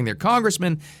pressuring their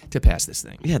congressmen to pass this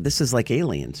thing. Yeah, this is like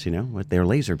aliens, with their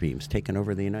laser beams taking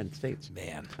over the United States.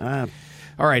 Man.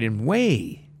 All right, in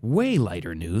way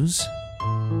lighter news,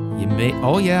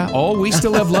 we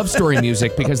still have love story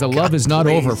music because the love is not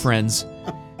over, friends.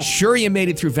 Sure, you made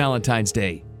it through Valentine's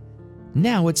Day.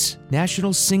 Now it's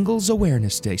National Singles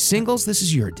Awareness Day. Singles, this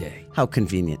is your day. How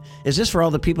convenient. Is this for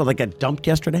all the people that got dumped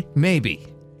yesterday? Maybe.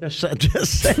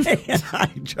 Just saying.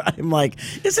 I'm like,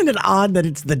 isn't it odd that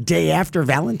it's the day after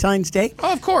Valentine's Day?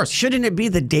 Oh, of course. Shouldn't it be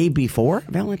the day before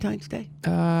Valentine's Day?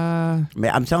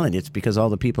 I'm telling you, it's because all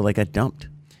the people that got dumped.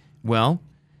 Well,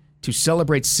 to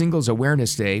celebrate Singles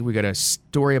Awareness Day, we got a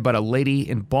story about a lady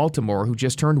in Baltimore who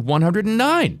just turned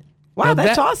 109. Wow, now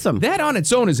that's awesome. That on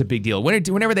its own is a big deal.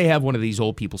 Whenever they have one of these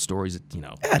old people stories,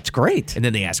 That's great. And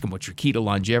then they ask them, what's your key to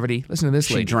longevity? Listen to this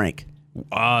lady. She drank.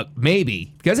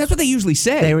 Maybe. Because that's what they usually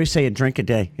say. They always say a drink a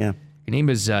day, yeah. Her name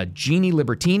is Jeannie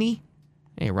Libertini.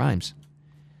 Hey, it rhymes.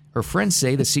 Her friends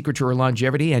say the secret to her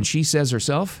longevity, and she says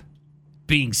herself,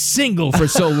 being single for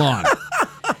so long.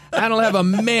 I don't have a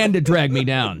man to drag me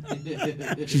down.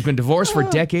 She's been divorced for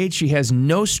decades. She has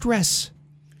no stress.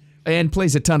 And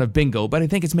plays a ton of bingo, but I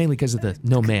think it's mainly because of the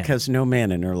no man. Because no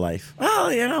man in her life. Well,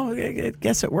 I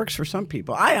guess it works for some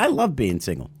people. I love being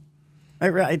single.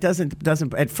 It doesn't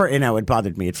at first, it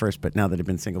bothered me at first, but now that I've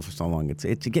been single for so long, it's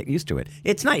to get used to it.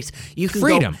 It's nice. You can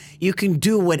freedom. You can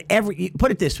do whatever. Put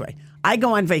it this way: I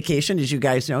go on vacation, as you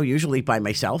guys know, usually by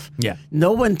myself. Yeah.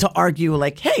 No one to argue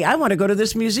like, "Hey, I want to go to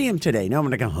this museum today." No, I'm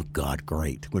going to go. Oh God,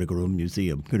 great! I'm going to go to a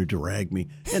museum. Going to drag me.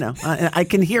 I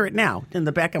can hear it now in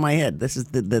the back of my head. This is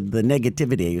the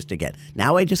negativity I used to get.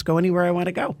 Now I just go anywhere I want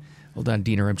to go. Hold on,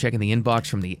 Diener. I'm checking the inbox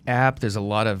from the app. There's a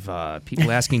lot of people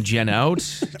asking Jen out.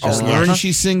 Just learn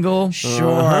she's single.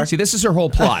 Sure. See, this is her whole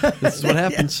plot. This is what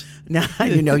happens. Now,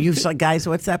 you guys,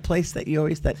 what's that place that you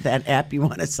always, that app you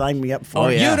want to sign me up for? Oh,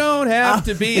 yeah. You don't have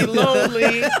to be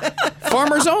lonely.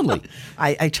 Farmers only.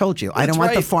 I told you. I don't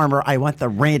want the farmer. I want the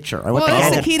rancher. I want the guy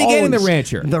that's the key to getting the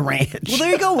rancher. The ranch. Well,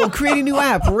 there you go. We'll create a new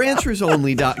app,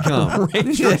 ranchersonly.com.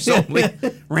 Ranchers only.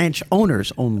 Ranch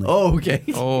owners only. Oh, okay.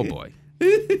 Oh, boy.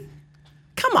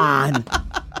 Come on.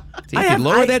 See, if you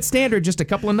lower that standard just a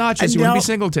couple of notches, you wouldn't be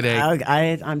single today.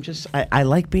 I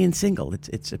like being single.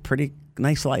 It's a pretty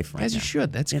nice life right As now. you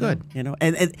should. That's good. And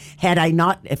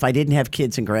if I didn't have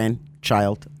kids and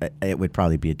grandchild, it would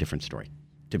probably be a different story,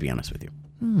 to be honest with you.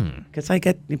 Because I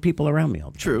get people around me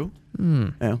all the time. True.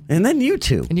 Yeah. And then you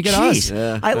two. And you get Jeez,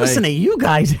 us. I listen to you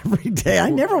guys every day. I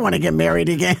never want to get married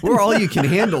again. We're all you can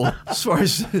handle as far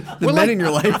as the men in your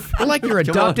life. We're like your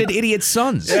adopted idiot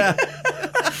sons. Yeah.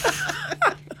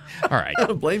 All right. I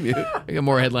don't blame you. We got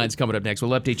more headlines coming up next.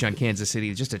 We'll update you on Kansas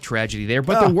City. Just a tragedy there,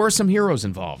 but there were some heroes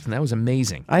involved, and that was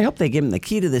amazing. I hope they give them the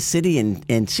key to the city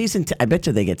and season. I bet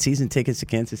you they get season tickets to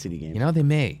Kansas City games. You know, they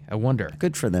may. I wonder.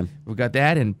 Good for them. We got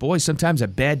that, and boy, sometimes a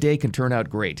bad day can turn out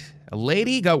great. A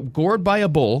lady got gored by a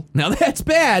bull. Now that's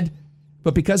bad,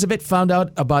 but because of it, found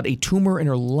out about a tumor in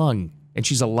her lung, and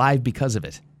she's alive because of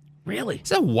it. Really?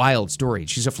 It's a wild story.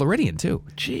 She's a Floridian, too.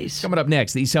 Jeez. Coming up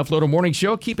next, the South Florida Morning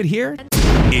Show. Keep it here.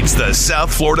 It's the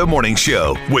South Florida Morning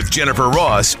Show with Jennifer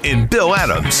Ross and Bill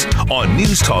Adams on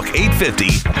News Talk 850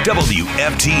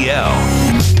 WFTL.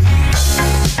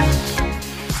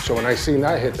 So when I seen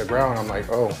that hit the ground, I'm like,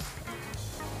 oh,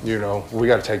 we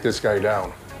got to take this guy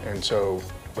down. And so,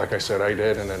 like I said, I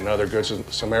did, and another good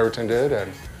Samaritan did,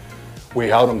 and we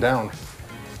held him down.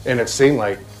 And it seemed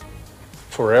like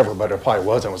forever, but it probably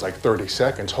wasn't. It was like 30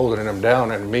 seconds holding him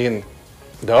down, and me and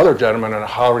the other gentleman are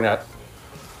hollering at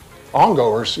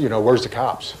ongoers, where's the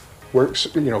cops?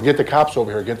 Get the cops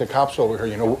over here, get the cops over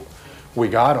here, we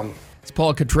got them. It's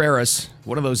Paul Contreras,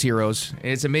 one of those heroes.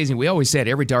 And it's amazing. We always said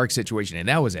every dark situation, and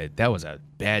that was a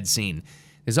bad scene.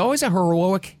 There's always a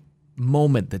heroic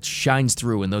moment that shines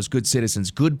through, and those good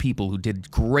citizens, good people who did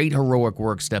great heroic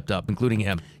work stepped up, including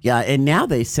him. Yeah, and now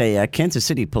they say Kansas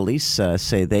City police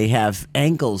say they have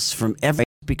angles from every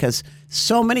because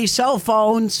so many cell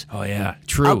phones. Oh, yeah,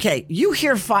 true. Okay, you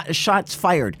hear shots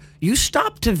fired. You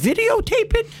stop to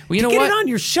videotape it? Well, you know get what? it on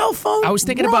your cell phone? I was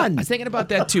thinking about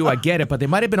that, too. I get it, but they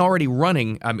might have been already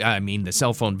running. I mean, the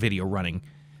cell phone video running.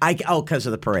 Because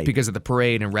of the parade. Because of the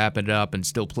parade and wrapping it up and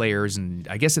still players. And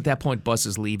I guess at that point, bus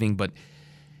is leaving. But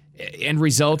end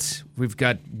result, we've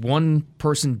got one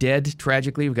person dead,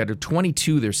 tragically. We've got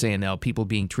 22, they're saying now, people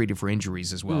being treated for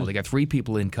injuries as well. They got 3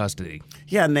 people in custody.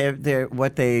 Yeah, and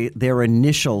their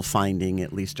initial finding,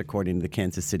 at least according to the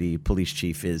Kansas City police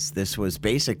chief, is this was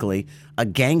basically a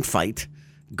gang fight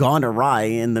gone awry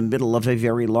in the middle of a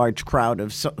very large crowd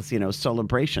of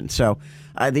celebration. So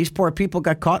these poor people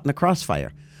got caught in the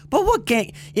crossfire. But what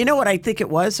gang? You know what I think it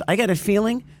was? I got a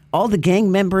feeling all the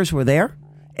gang members were there,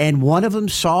 and one of them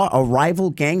saw a rival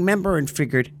gang member and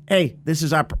figured, hey, this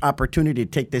is our opportunity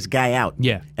to take this guy out.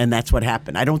 Yeah. And that's what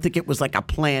happened. I don't think it was like a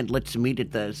planned, let's meet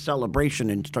at the celebration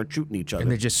and start shooting each other.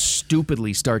 And they just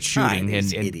stupidly start shooting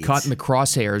and caught in the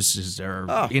crosshairs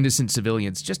are innocent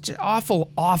civilians. Just an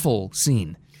awful, awful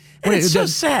scene. And it's so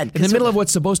sad. In the middle of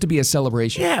what's supposed to be a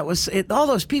celebration. Yeah, it was. All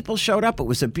those people showed up. It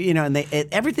was and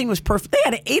everything was perfect. They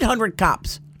had 800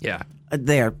 cops. Yeah.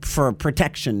 There for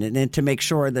protection and to make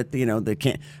sure that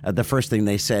the first thing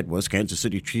they said was Kansas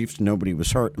City Chiefs. Nobody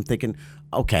was hurt. I'm thinking,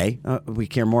 okay, we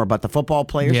care more about the football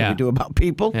players than we do about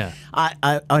people. Yeah.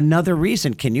 Another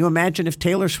reason. Can you imagine if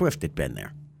Taylor Swift had been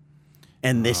there?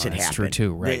 And this had happened. That's true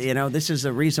too, right? This is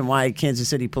the reason why Kansas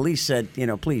City police said,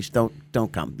 please don't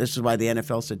come. This is why the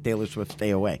NFL said Taylor Swift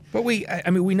stay away. But we've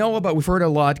heard a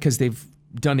lot because they've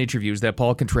done interviews that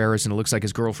Paul Contreras and it looks like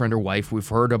his girlfriend or wife. We've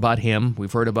heard about him.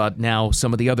 We've heard about now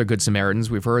some of the other Good Samaritans.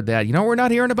 We've heard that. We're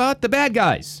not hearing about the bad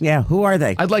guys. Yeah, who are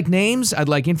they? I'd like names. I'd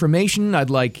like information.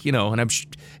 I'd like, and I'm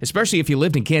especially if you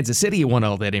lived in Kansas City, you want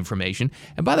all that information.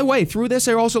 And by the way, through this,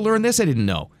 I also learned this I didn't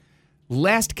know.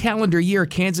 Last calendar year,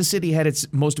 Kansas City had its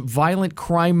highest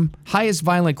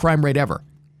violent crime rate ever.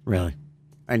 Really?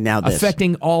 And now this.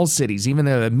 Affecting all cities, even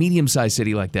a medium-sized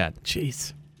city like that.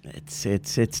 Jeez.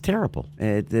 It's terrible.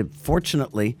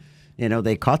 Fortunately,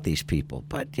 they caught these people.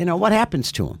 But, what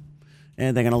happens to them?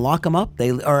 And they're going to lock them up?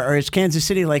 Or is Kansas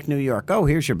City like New York? Oh,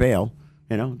 here's your bail.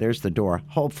 There's the door.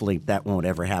 Hopefully that won't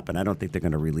ever happen. I don't think they're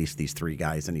going to release these 3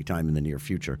 guys anytime in the near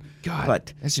future.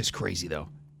 God, that's just crazy, though.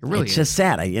 It really it's just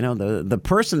sad. The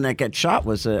person that got shot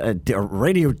was a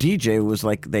radio DJ who was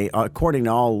according to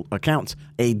all accounts,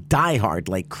 a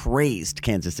diehard, crazed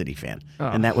Kansas City fan.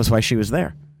 And that was why she was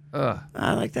there.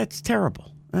 That's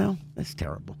terrible. Well, that's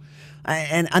terrible.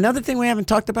 And another thing we haven't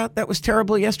talked about that was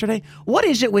terrible yesterday, what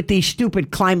is it with these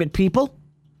stupid climate people?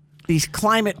 These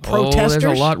climate protesters?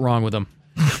 There's a lot wrong with them.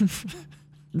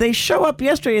 They show up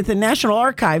yesterday at the National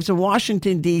Archives in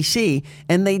Washington, D.C.,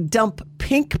 and they dump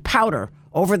pink powder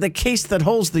over the case that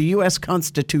holds the U.S.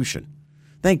 Constitution.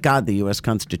 Thank God the U.S.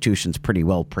 Constitution's pretty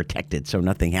well protected, so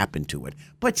nothing happened to it.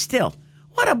 But still,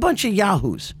 what a bunch of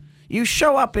yahoos. You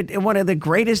show up at one of the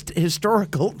greatest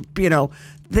historical,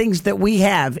 things that we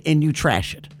have, and you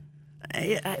trash it.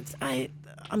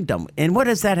 I'm done. And what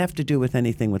does that have to do with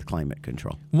anything with climate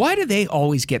control? Why do they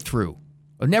always get through?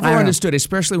 I've never understood,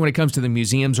 especially when it comes to the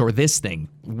museums or this thing.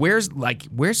 Where's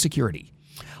security?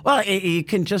 Well, you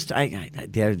can just,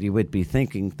 you would be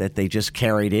thinking that they just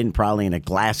carried in probably in a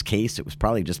glass case. It was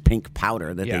probably just pink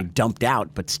powder that they dumped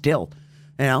out, but still,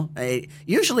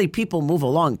 usually people move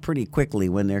along pretty quickly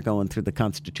when they're going through the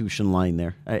Constitution line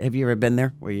there. Have you ever been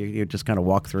there where you just kind of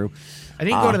walk through? I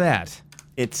didn't go to that.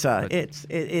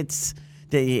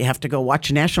 You have to go watch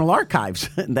National Archives.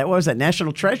 That was at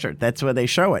National Treasure. That's where they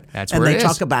show it. That's and where they it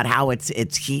talk is. about how it's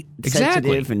heat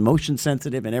sensitive and motion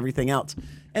sensitive and everything else.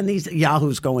 And these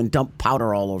yahoos go and dump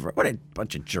powder all over it. What a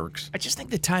bunch of jerks. I just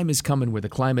think the time is coming where the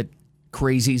climate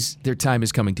crazies, their time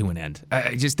is coming to an end.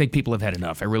 I just think people have had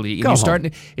enough. I really.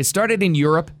 It started in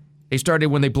Europe. They started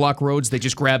when they block roads. They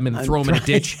just grab them and throw them in a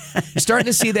ditch. You're starting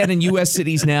to see that in U.S.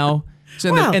 cities now.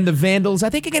 So and the vandals, I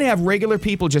think you're going to have regular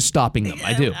people just stopping them.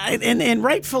 I do. And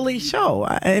rightfully so.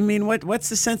 I mean, what's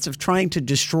the sense of trying to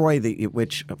destroy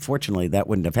which fortunately that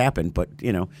wouldn't have happened, but,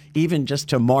 even just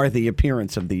to mar the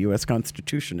appearance of the U.S.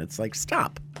 Constitution, it's like,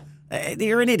 stop.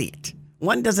 You're an idiot.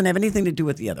 One doesn't have anything to do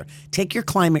with the other. Take your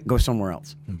climate, go somewhere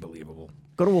else. Unbelievable.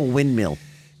 Go to a windmill.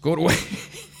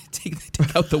 Take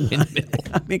out the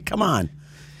windmill. I mean, come on.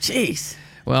 Jeez.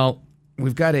 Well,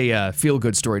 we've got a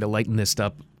feel-good story to lighten this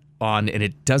up on, and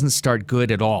it doesn't start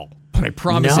good at all. But I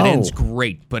promise it ends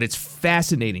great. But it's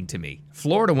fascinating to me.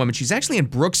 Florida woman, she's actually in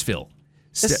Brooksville.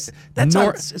 Is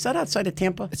that outside of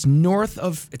Tampa? It's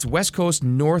West Coast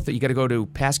north. You got to go to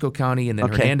Pasco County and then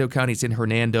Hernando County. It's in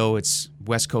Hernando. It's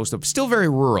West Coast. Still very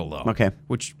rural, though. Okay.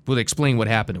 Which will explain what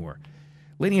happened to her.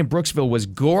 Lady in Brooksville was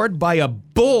gored by a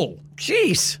bull.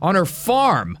 Jeez. On her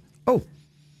farm. Oh.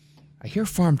 I hear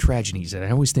farm tragedies, and I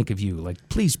always think of you. Like,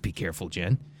 please be careful,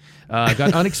 Jen.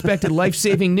 Got unexpected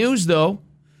life-saving news, though,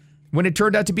 when it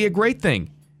turned out to be a great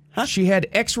thing. Huh? She had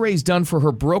x-rays done for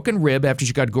her broken rib after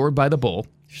she got gored by the bull.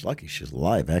 She's lucky she's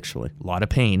alive, actually. A lot of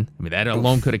pain. I mean, that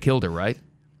alone could have killed her, right?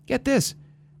 Get this.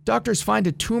 Doctors find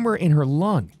a tumor in her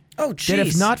lung. Oh, jeez. That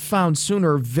if not found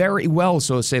sooner, very well,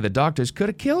 so say the doctors, could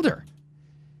have killed her.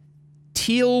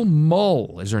 Teal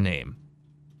Mull is her name.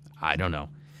 I don't know.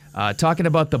 Talking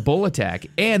about the bull attack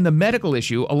and the medical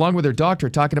issue, along with her doctor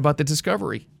talking about the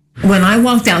discovery. When I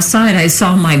walked outside, I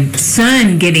saw my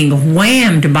son getting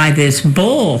whammed by this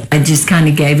bull. I just kind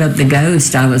of gave up the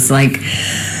ghost. I was like,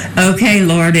 okay,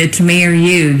 Lord, it's me or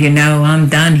you. I'm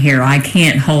done here. I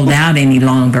can't hold out any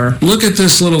longer. Look at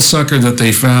this little sucker that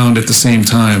they found at the same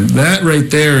time. That right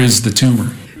there is the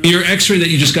tumor. Your x-ray that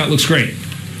you just got looks great.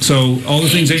 So all the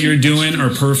things that you're doing are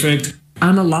perfect.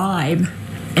 I'm alive,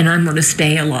 and I'm going to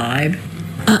stay alive.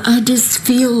 I just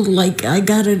feel like I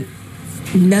got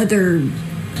another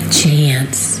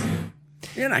chance.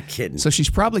 You're not kidding. So she's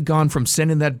probably gone from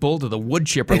sending that bull to the wood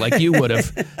chipper like you would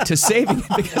have to saving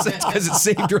it because it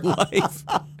saved her life.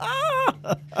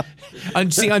 On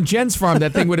Jen's farm,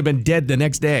 that thing would have been dead the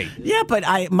next day. Yeah,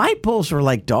 but my bulls were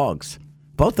like dogs.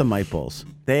 Both of my bulls.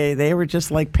 They were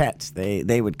just like pets.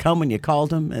 They would come when you called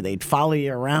them, and they'd follow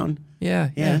you around. Yeah.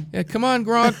 Come on,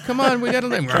 Gronk. Come on, we got to.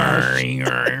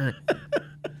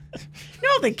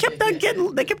 No, they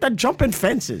kept on jumping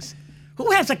fences. Who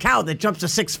has a cow that jumps a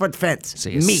 6-foot fence? So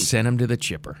you sent him to the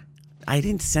chipper. I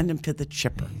didn't send him to the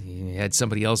chipper. You had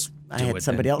somebody else do it. I had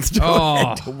somebody else do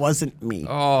it. It wasn't me.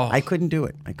 Oh. I couldn't do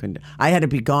it. I had to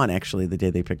be gone, actually, the day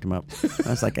they picked him up. I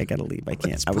was like, I got to leave. I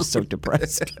can't. I was so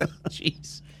depressed.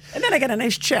 Jeez. And then I got a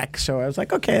nice check, so I was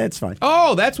like, okay, that's fine.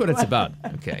 Oh, that's what it's about.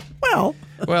 Okay. Well,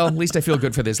 at least I feel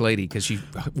good for this lady because she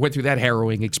went through that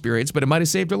harrowing experience, but it might have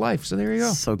saved her life. So there you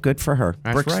go. So good for her.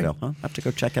 That's Brooksville, right. huh? I have to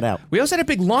go check it out. We also had a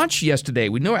big launch yesterday.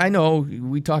 I know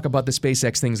we talk about the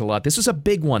SpaceX things a lot. This was a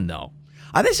big one, though.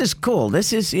 This is cool.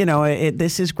 This is,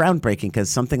 this is groundbreaking because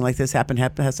something like this hasn't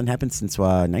happened since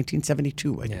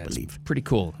 1972, I believe. Pretty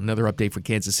cool. Another update for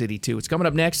Kansas City, too. It's coming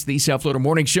up next, the South Florida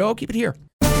Morning Show. Keep it here.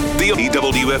 The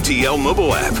WFTL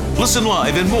mobile app. Listen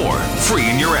live and more. Free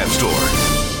in your app store.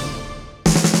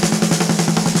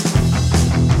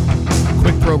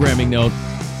 Quick programming note.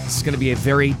 This is going to be a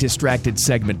very distracted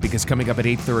segment because coming up at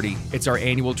 8:30, it's our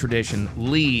annual tradition.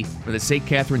 Lee, for the St.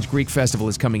 Catherine's Greek Festival,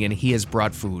 is coming in. He has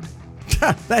brought food.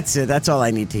 That's it. That's all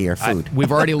I need to hear. Food.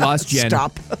 We've already lost Jen.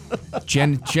 Stop.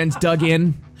 Jen's dug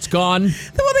in. It's gone.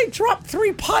 Well, they dropped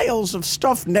 3 piles of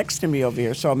stuff next to me over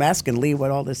here, so I'm asking Lee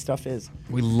what all this stuff is.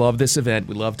 We love this event.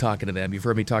 We love talking to them. You've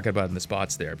heard me talking about it in the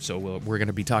spots there. So we're going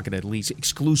to be talking at least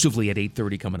exclusively at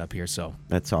 8:30 coming up here. So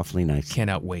that's awfully nice.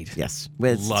 Cannot wait. Yes.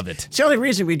 Love it. It's the only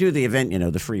reason we do the event,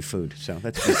 the free food. So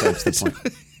that's besides the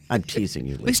point. I'm teasing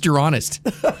you, Lee. At least you're honest.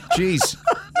 Jeez.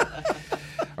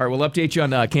 All right, we'll update you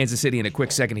on Kansas City in a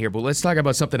quick second here, but let's talk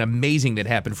about something amazing that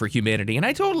happened for humanity. And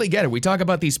I totally get it. We talk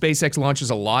about these SpaceX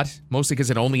launches a lot, mostly because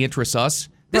it only interests us.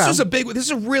 This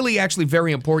is really actually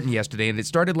very important yesterday, and it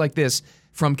started like this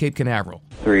from Cape Canaveral.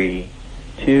 3,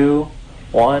 2,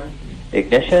 1,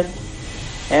 ignition,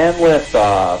 and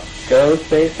liftoff. Go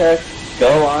SpaceX, go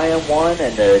IM-1,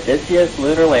 and the Odysseus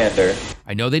lunar lander.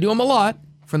 I know they do them a lot.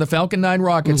 From the Falcon 9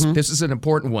 rockets. This is an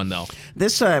important one, though.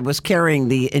 This was carrying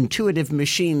the Intuitive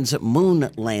Machines moon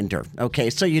lander. Okay,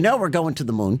 so we're going to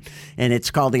the moon, and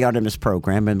it's called the Artemis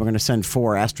program, and we're going to send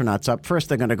 4 astronauts up. First,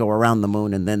 they're going to go around the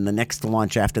moon, and then the next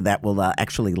launch after that will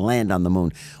actually land on the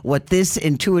moon. What this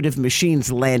Intuitive Machines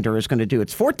lander is going to do,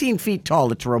 it's 14 feet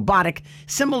tall. It's robotic,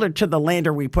 similar to the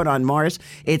lander we put on Mars.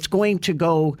 It's going to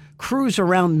go cruise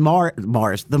around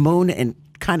Mars, the moon, and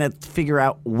kind of figure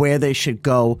out where they should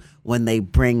go when they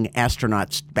bring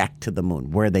astronauts back to the moon,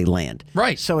 where they land.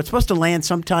 Right. So it's supposed to land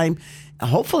sometime.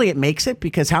 Hopefully it makes it,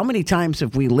 because how many times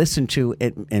have we listened to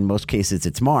it? In most cases,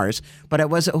 it's Mars. But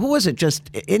who was it?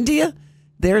 Just India?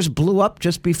 Theirs blew up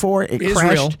just before it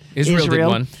crashed. Israel did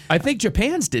one. I think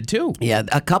Japan's did too. Yeah,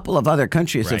 a couple of other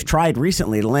countries have tried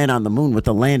recently to land on the moon with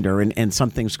a lander, and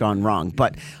something's gone wrong.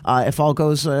 But if all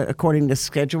goes according to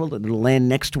schedule, it'll land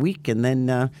next week, and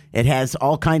then it has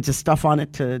all kinds of stuff on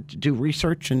it to do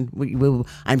research, and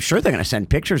I'm sure they're going to send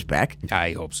pictures back.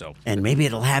 I hope so. And maybe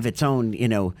it'll have its own,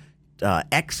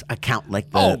 X account like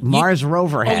the Mars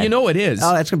rover had. Oh, you know it is.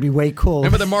 Oh, that's going to be way cool.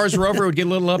 Remember the Mars rover would get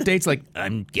little updates like,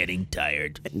 I'm getting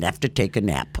tired. I have to take a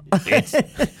nap.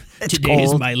 Today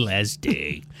is my last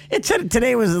day. It said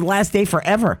today was the last day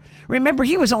forever. Remember,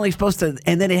 he was only supposed to,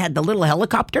 and then it had the little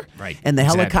helicopter. Right. And the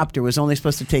helicopter was only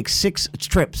supposed to take 6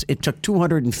 trips. It took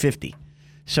 250.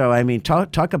 So, I mean,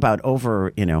 talk about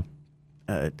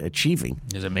achieving.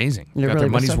 It's amazing. It Got really their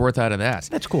was money's worth out of that.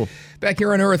 That's cool. Back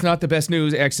here on Earth, not the best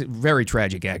news. Very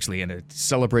tragic, actually, and a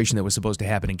celebration that was supposed to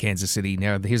happen in Kansas City.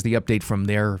 Now, here's the update from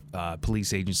their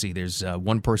police agency. There's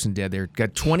one person dead. They've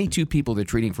got 22 people they're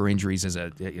treating for injuries as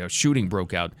a shooting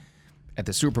broke out at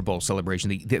the Super Bowl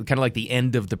celebration, kind of like the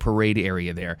end of the parade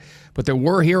area there. But there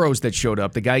were heroes that showed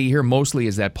up. The guy you hear mostly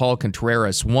is that Paul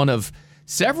Contreras, one of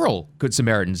several Good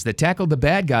Samaritans that tackled the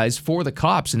bad guys for the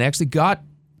cops and actually got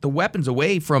the weapons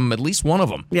away from at least one of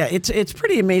them. Yeah, it's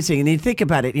pretty amazing. And you think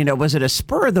about it, was it a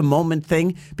spur of the moment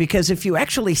thing? Because if you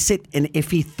actually sit and if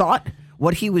he thought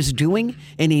what he was doing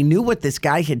and he knew what this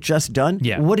guy had just done,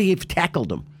 would he have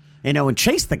tackled him? And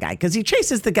chased the guy? Because he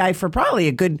chases the guy for probably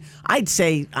a good, I'd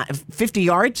say, 50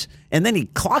 yards, and then he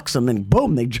clocks him, and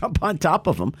boom, they jump on top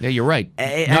of him. Yeah, you're right.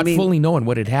 Not fully knowing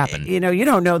what had happened. You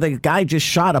don't know the guy just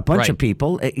shot a bunch of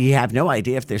people. You have no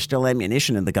idea if there's still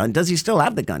ammunition in the gun. Does he still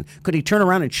have the gun? Could he turn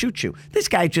around and shoot you? This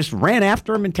guy just ran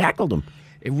after him and tackled him.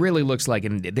 It really looks like,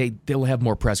 and they'll have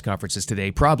more press conferences today,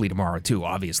 probably tomorrow too,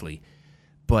 obviously.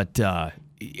 But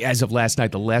as of last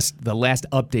night, the last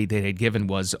update they had given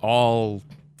was all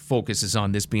focus is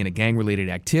on this being a gang-related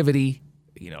activity.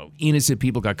 Innocent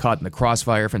people got caught in the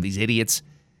crossfire from these idiots,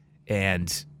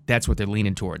 and that's what they're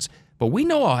leaning towards. But we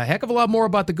know a heck of a lot more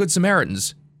about the Good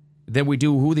Samaritans than we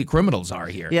do who the criminals are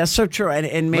here. Yeah, so true.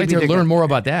 And maybe I'd like to learn more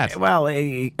about that. Well,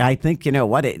 I think,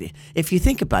 if you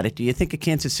think about it, do you think of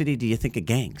Kansas City, do you think of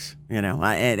gangs? And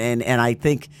I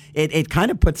think it kind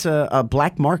of puts a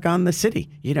black mark on the city.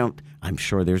 I'm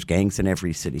sure there's gangs in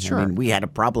every city. Sure. I mean, we had a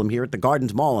problem here at the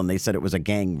Gardens Mall, and they said it was a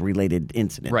gang-related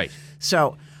incident. Right.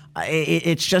 So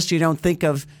it's just you don't think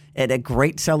of at a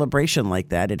great celebration like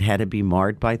that, it had to be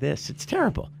marred by this. It's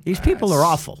terrible. These people are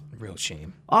awful. Real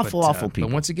shame. Awful people.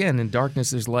 But once again, in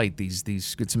darkness there's light.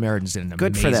 These Good Samaritans did an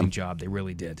amazing job. They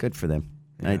really did. Good for them.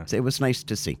 Yeah. It was nice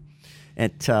to see.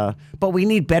 But we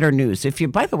need better news.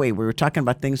 By the way, we were talking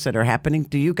about things that are happening.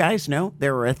 Do you guys know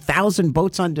there are 1,000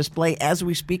 boats on display as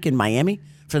we speak in Miami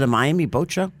for the Miami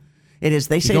Boat Show? It is.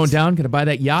 They say going down. Gonna buy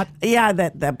that yacht? Yeah,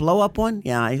 that blow up one.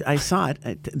 Yeah, I saw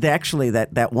it. Actually,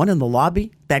 that one in the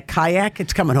lobby, that kayak.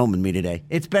 It's coming home with me today.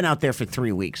 It's been out there for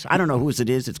 3 weeks. I don't know whose it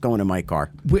is. It's going in my car.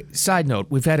 Side note: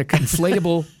 we've had a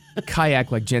inflatable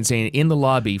kayak, like Jen's saying, in the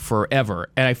lobby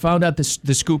forever, and I found out the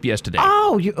scoop yesterday.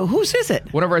 Oh, whose is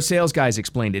it? One of our sales guys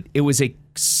explained it. It was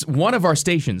one of our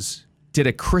stations did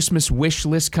a Christmas wish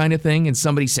list kind of thing, and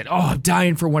somebody said, "Oh, I'm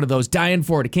dying for one of those. Dying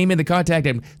for it." It came into contact,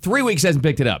 and 3 weeks hasn't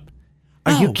picked it up.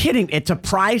 Are you kidding? It's a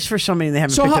prize for somebody and they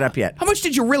haven't picked it up yet. How much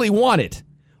did you really want it?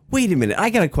 Wait a minute.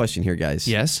 I got a question here, guys.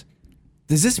 Yes?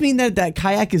 Does this mean that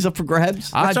kayak is up for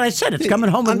grabs? That's what I said. It's coming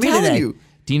home with me today. You.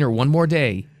 Diener, one more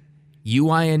day,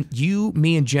 You,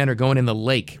 me, and Jen are going in the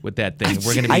lake with that thing.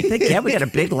 We're going to be. I think, we got a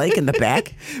big lake in the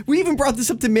back. We even brought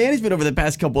this up to management over the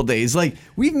past couple of days. Like,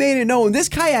 we've made it known this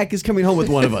kayak is coming home with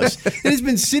one of us. It has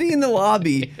been sitting in the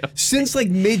lobby since like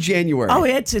mid-January. Oh,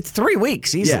 it's 3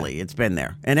 weeks easily. Yeah. It's been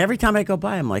there. And every time I go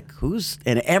by, I'm like,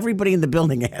 and everybody in the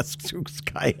building asks, whose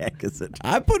kayak is it?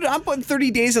 I'm putting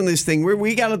 30 days on this thing.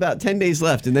 We got about 10 days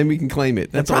left, and then we can claim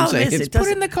it. That's what I'm saying. It's put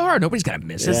it in the car. Nobody's going to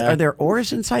miss it. Are there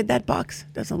oars inside that box?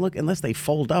 Doesn't look, unless they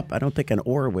fold up, I don't think an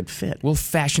oar would fit. We'll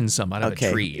fashion some out of a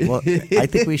tree. Well, I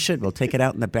think we should. We'll take it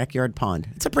out in the backyard pond.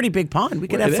 It's a pretty big pond. We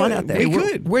could have fun out there. We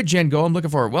could. Where'd Jen go? I'm looking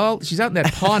for her. Well, she's out in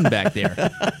that pond back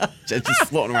there. Just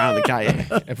floating around the kayak.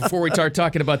 And before we start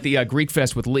talking about the Greek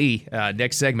Fest with Lee,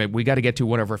 next segment, we got to get to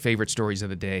one of our favorite stories of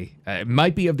the day. It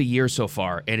might be of the year so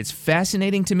far, and it's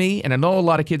fascinating to me. And I know a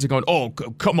lot of kids are going, oh,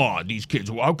 come on, these kids,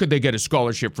 how could they get a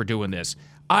scholarship for doing this?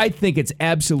 I think it's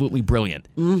absolutely brilliant.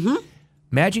 Mm-hmm.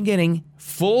 Imagine getting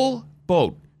full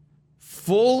boat,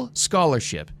 full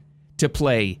scholarship to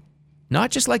play,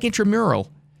 not just like intramural,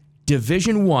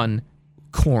 Division I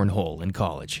cornhole in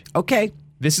college. Okay.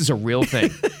 This is a real thing.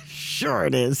 Sure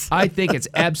it is. I think it's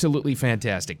absolutely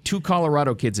fantastic. 2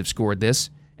 Colorado kids have scored this.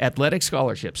 Athletic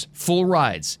scholarships, full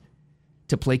rides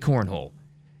to play cornhole.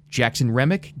 Jackson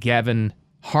Remick, Gavin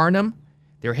Harnum,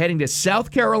 they're heading to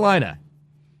South Carolina.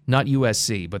 Not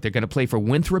USC, but they're going to play for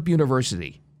Winthrop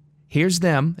University. Here's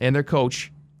them and their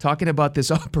coach talking about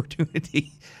this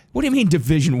opportunity. What do you mean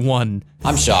Division I?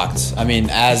 I'm shocked. I mean,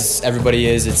 as everybody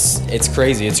is, it's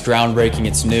crazy. It's groundbreaking.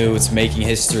 It's new. It's making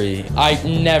history. I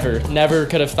never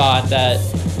could have thought that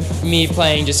me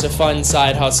playing just a fun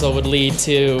side hustle would lead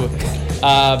to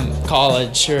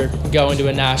college or going to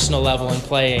a national level and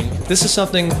playing. This is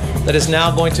something that is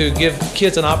now going to give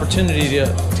kids an opportunity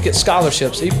to get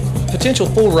scholarships, potential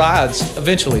full rides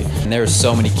eventually. And there are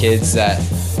so many kids that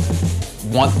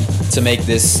want to make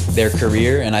this their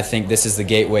career, and I think this is the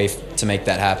gateway to make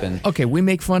that happen. Okay, we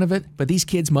make fun of it, but these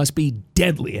kids must be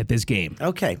deadly at this game.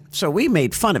 Okay, so we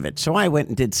made fun of it, so I went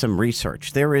and did some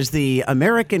research. There is the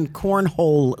American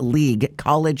Cornhole League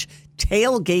College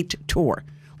Tailgate Tour.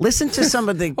 Listen to some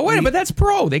of the... Oh, wait, but that's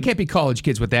pro. They can't be college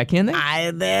kids with that, can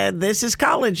they? This is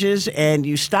colleges, and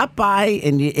you stop by,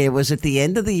 and it was at the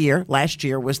end of the year. Last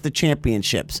year was the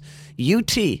championships.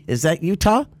 UT, is that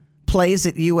Utah? Plays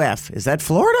at UF. Is that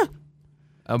Florida?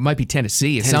 It might be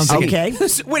Tennessee. It sounds like... Okay.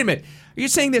 Wait a minute. Are you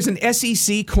saying there's an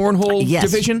SEC cornhole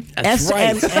division? That's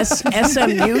right.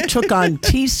 SMU took on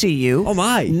TCU. Oh,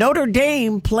 my. Notre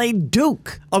Dame played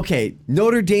Duke. Okay,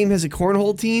 Notre Dame has a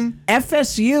cornhole team?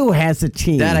 FSU has a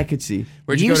team. That I could see.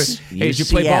 Where'd you go to? Hey, did you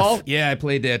play ball? Yeah, I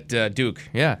played at Duke.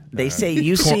 Yeah. They say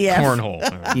UCF. Cornhole.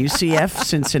 UCF,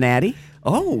 Cincinnati.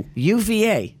 Oh.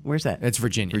 UVA. Where's that? It's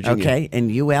Virginia. Okay,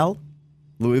 and UL?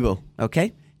 Louisville.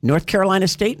 Okay. North Carolina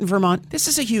State and Vermont. This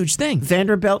is a huge thing.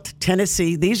 Vanderbilt,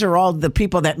 Tennessee. These are all the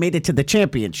people that made it to the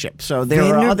championship. So there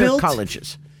are other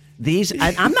colleges. These,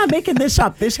 I'm not making this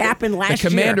up. This happened last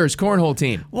year. The Commanders cornhole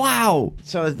team. Wow.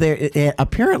 So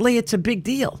apparently it's a big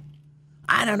deal.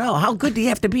 I don't know. How good do you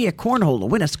have to be at cornhole to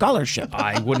win a scholarship?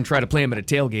 I wouldn't try to play them at a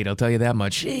tailgate, I'll tell you that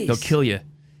much. Jeez. They'll kill you.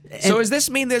 So does this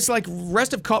mean there's like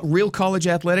rest of real college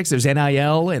athletics? There's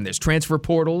NIL and there's transfer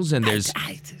portals and there's...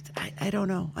 I don't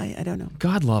know. I don't know.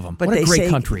 God love them. But what a great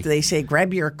country. They say,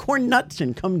 grab your corn nuts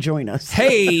and come join us.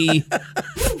 Hey!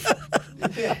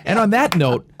 And on that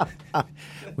note,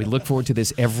 we look forward to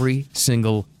this every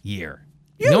single year.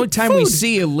 The only time we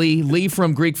see you, Lee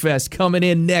from Greek Fest, coming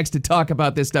in next to talk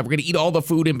about this stuff. We're going to eat all the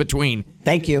food in between.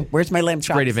 Thank you. Where's my lamb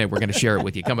chops? Great event. We're going to share it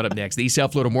with you. Coming up next, the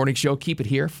South Florida Morning Show. Keep it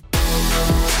here.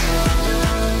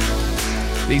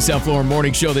 The South Florida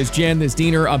Morning Show. There's Jen, there's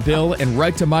Diener, I'm Bill, and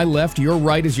right to my left, your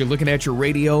right as you're looking at your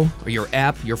radio or your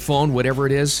app, your phone, whatever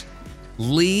it is,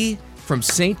 Lee from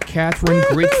St. Catherine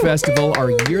Greek Festival,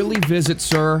 our yearly visit,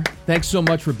 sir. Thanks so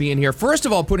much for being here. First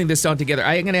of all, putting this on together,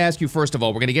 I'm going to ask you, first of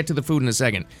all, we're going to get to the food in a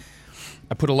second.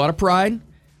 I put a lot of pride,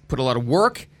 put a lot of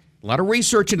work, a lot of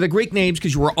research into the Greek names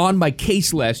because you were on my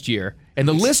case last year. And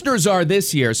the listeners are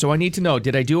this year, so I need to know,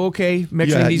 did I do okay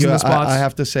mentioning these in the spots? I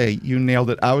have to say, you nailed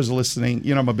it. I was listening.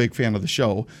 You know, I'm a big fan of the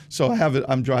show. So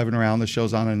I'm driving around, the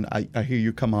show's on, and I hear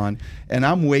you come on. And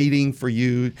I'm waiting for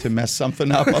you to mess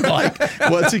something up. I'm like,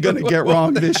 what's he going to get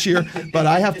wrong this year?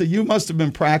 But you must have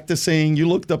been practicing. You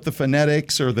looked up the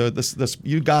phonetics or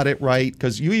you got it right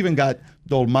because you even got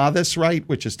dolmades, right?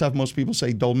 Which is tough. Most people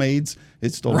say dolmades.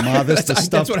 It's dolmades, the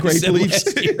stuffed grape leaves.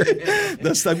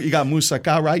 The stuff. You got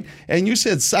moussaka, right? And you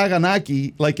said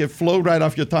saganaki, like it flowed right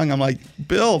off your tongue. I'm like,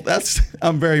 Bill,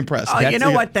 I'm very impressed. Oh, you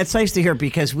know what? That's nice to hear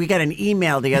because we got an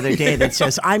email the other day that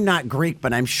says, I'm not Greek,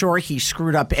 but I'm sure he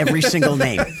screwed up every single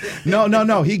name.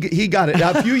 No. He got it.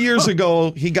 A few years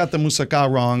ago, he got the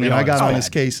moussaka wrong, and I got on his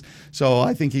case. So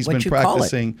I think he's been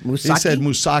practicing. He said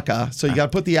moussaka. So you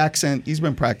got to put the accent. He's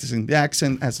been practicing. The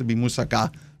accent has to be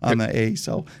moussaka on the A.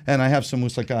 So, and I have some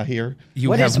moussaka here.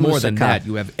 You have more than that.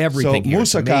 You have everything here.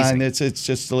 Moussaka, and it's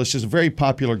just delicious. A very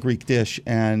popular Greek dish,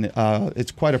 and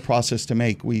it's quite a process to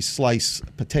make. We slice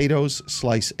potatoes,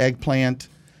 slice eggplant.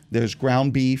 There's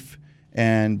ground beef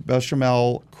and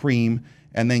bechamel cream,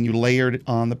 and then you layer it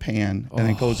on the pan, and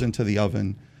it goes into the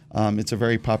oven. It's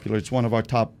it's one of our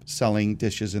top-selling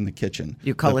dishes in the kitchen.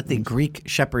 You call it the Greek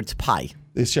shepherd's pie.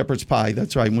 The shepherd's pie,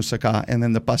 that's right, moussaka. And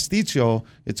then the pasticcio,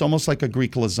 it's almost like a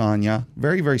Greek lasagna.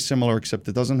 Very, very similar, except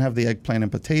it doesn't have the eggplant and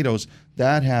potatoes.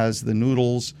 That has the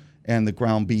noodles and the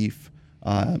ground beef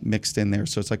mixed in there.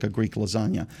 So it's like a Greek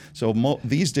lasagna. So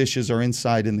these dishes are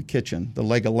inside in the kitchen. The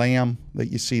leg of lamb that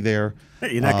you see there.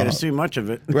 You're not going to see much of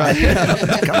it. Right.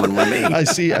 Coming with me. I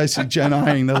see Jen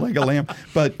eyeing the leg of lamb.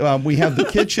 But we have the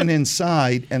kitchen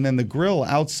inside and then the grill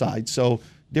outside. So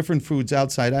different foods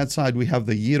outside. Outside we have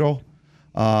the gyro.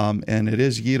 And it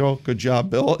is gyro. Good job,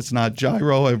 Bill. It's not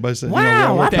gyro. Everybody said,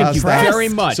 wow, thank you very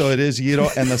much. So it is gyro.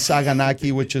 And the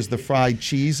saganaki, which is the fried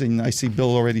cheese. And I see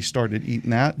Bill already started eating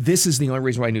that. This is the only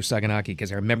reason why I knew saganaki,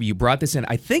 because I remember you brought this in,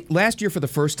 I think last year for the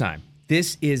first time.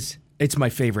 It's my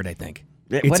favorite, I think.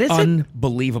 What is it?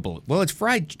 Unbelievable. Well, it's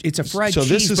fried. It's a fried cheese,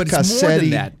 this is but cassetti. It's more than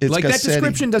that. Like cassetti. That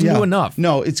description doesn't do enough.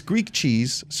 No, it's Greek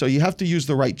cheese, so you have to use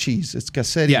the right cheese. It's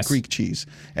cassetti Greek cheese,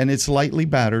 and it's lightly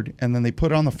battered, and then they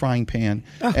put it on the frying pan,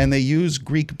 and they use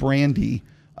Greek brandy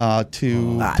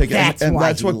to get, and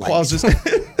that's what causes.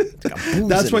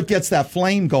 That's what gets that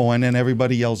flame going, and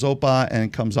everybody yells "Opa," and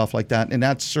it comes off like that, and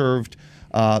that's served.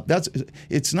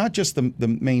 It's not just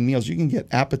the main meals. You can get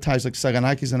appetizers, like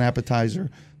saganaki is an appetizer.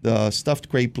 The stuffed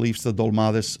grape leaves, the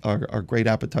dolmades, are great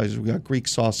appetizers. We got Greek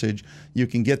sausage. You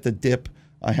can get the dip.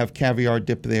 I have caviar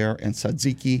dip there and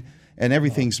tzatziki, and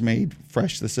everything's made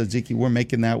fresh. The tzatziki, we're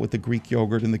making that with the Greek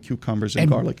yogurt and the cucumbers and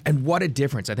garlic. And what a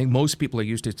difference. I think most people are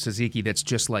used to tzatziki that's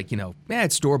just like,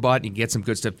 it's store-bought and you get some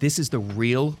good stuff. This is the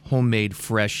real homemade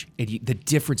fresh. The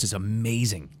difference is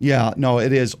amazing. Yeah, no,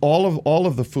 it is. All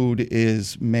of the food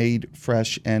is made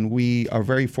fresh, and we are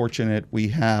very fortunate. We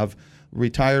have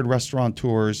retired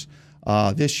restaurateurs.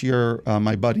 This year,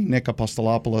 my buddy Nick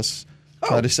Apostolopoulos,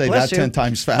 try to say that 10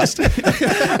 times fast. Nick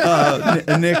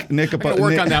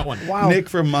work on that one. Wow. Nick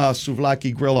from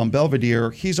Souvlaki Grill on Belvedere,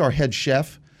 he's our head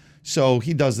chef. So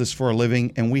he does this for a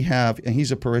living, and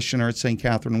he's a parishioner at St.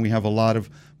 Catherine, and we have a lot of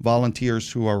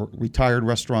volunteers who are retired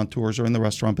restaurateurs or in the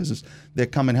restaurant business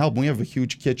that come and help. We have a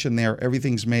huge kitchen there.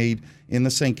 Everything's made in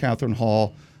the St. Catherine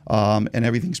Hall. And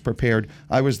everything's prepared.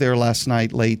 I was there last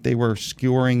night late. They were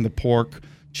skewering the pork,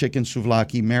 chicken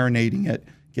souvlaki, marinating it,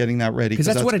 getting that ready. Because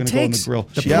that's what it takes. Go on the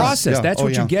grill. The process. That's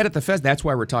what you get at the fest. That's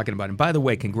why we're talking about it. And by the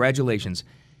way, congratulations.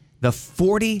 The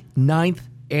 49th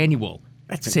annual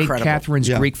St. Catherine's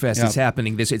Greek Fest is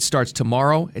happening. It starts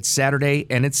tomorrow. It's Saturday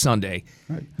and it's Sunday.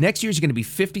 Right. Next year's going to be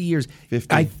 50 years.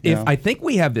 50, I think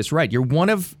we have this right. You're one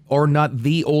of, or not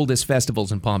the oldest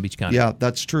festivals in Palm Beach County. Yeah,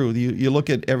 that's true. You look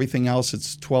at everything else,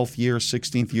 it's 12th year,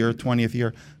 16th year, 20th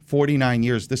year, 49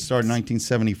 years. This started in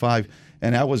 1975.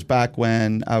 And that was back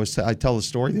when I tell the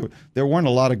story. There weren't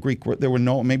a lot of Greek. There were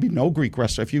maybe no Greek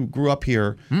restaurants. If you grew up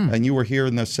here and you were here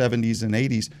in the 70s and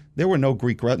 80s, there were no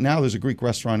Greek. Now there's a Greek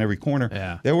restaurant every corner.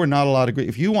 Yeah. There were not a lot of Greek.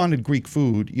 If you wanted Greek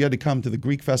food, you had to come to the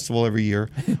Greek festival every year,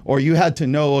 or you had to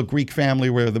know a Greek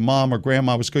family where the mom or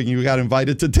grandma was cooking. You got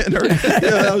invited to dinner.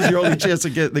 That was your only chance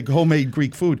to get the homemade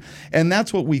Greek food. And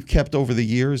that's what we've kept over the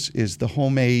years is the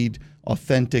homemade,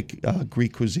 authentic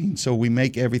Greek cuisine. So we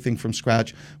make everything from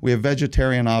scratch. We have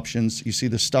vegetarian options. You see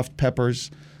the stuffed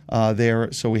peppers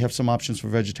there. So we have some options for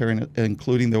vegetarian,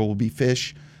 including there will be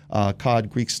fish, cod,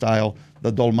 Greek style.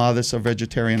 The dolmades are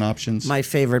vegetarian options. My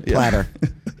favorite platter.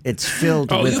 It's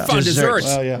filled with you found desserts.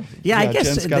 Well, yeah, I guess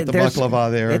Jen's got the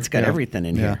baklava there. It's got everything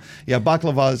in here. Yeah,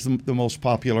 baklava is the most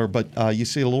popular, but you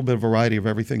see a little bit of variety of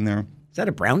everything there. Is that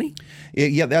a brownie?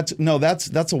 Yeah, that's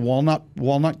a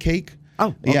walnut cake. Oh,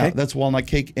 okay. Yeah, that's walnut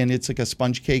cake, and it's like a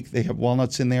sponge cake. They have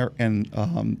walnuts in there, and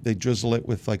they drizzle it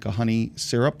with like a honey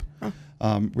syrup.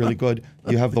 Really good.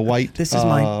 You have the white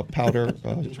powder,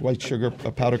 white sugar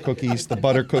powder cookies, the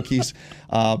butter cookies,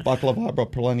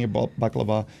 baklava, plenty of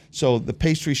baklava. So the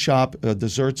pastry shop,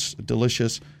 desserts,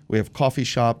 delicious. We have coffee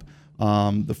shop.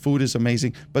 The food is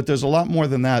amazing, but there's a lot more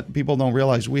than that. People don't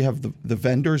realize we have the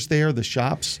vendors there, the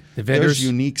shops. The vendors, there's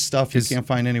unique stuff you can't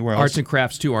find anywhere else. Arts and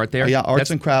crafts too, aren't there? Yeah, arts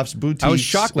and crafts, boutiques. I was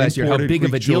shocked last year how big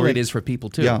of a deal it is for people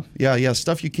too. Yeah.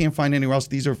 Stuff you can't find anywhere else.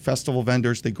 These are festival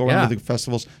vendors. They go around to the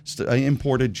festivals,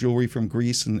 imported jewelry from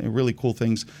Greece, and really cool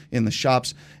things in the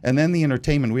shops. And then the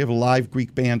entertainment. We have a live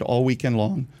Greek band all weekend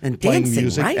long, and playing dancing,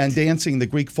 music right? and dancing. The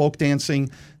Greek folk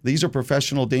dancing. These are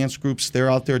professional dance groups. They're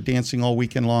out there dancing all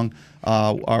weekend long.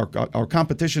 Our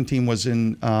competition team was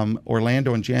in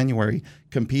Orlando in January,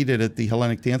 competed at the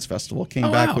Hellenic Dance Festival,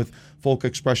 came back with Folk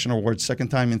Expression Award. Second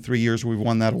time in 3 years we've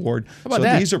won that award. How about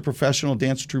that? These are professional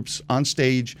dance troops on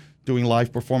stage doing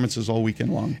live performances all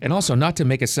weekend long. And also, not to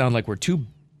make it sound like we're too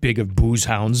big of booze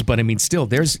hounds, but I mean, still,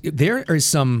 there are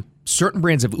some certain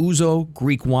brands of ouzo,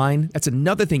 Greek wine. That's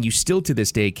another thing you still to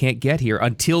this day can't get here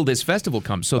until this festival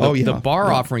comes. So the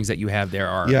bar offerings that you have there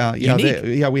are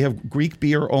unique. We have Greek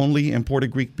beer only, imported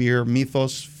Greek beer,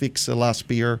 Mythos, Fixelas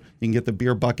beer. You can get the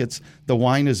beer buckets. The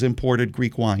wine is imported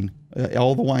Greek wine.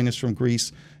 All the wine is from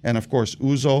Greece. And, of course,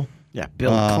 ouzo. Yeah,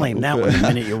 Bill claimed that one the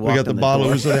minute you walked we got the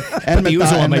bottle of ouzo there. And the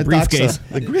ouzo on my briefcase.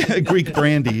 The Greek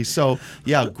brandy. So,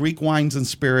 Greek wines and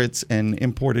spirits and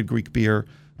imported Greek beer.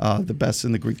 The best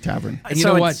in the Greek tavern. And you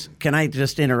know what? Can I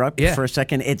just interrupt for a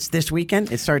second? It's this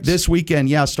weekend? It starts this weekend,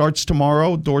 starts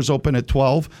tomorrow. Doors open at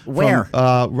 12. Where?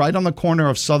 Right on the corner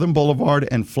of Southern Boulevard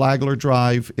and Flagler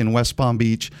Drive in West Palm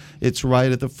Beach. It's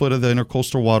right at the foot of the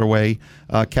Intercoastal Waterway.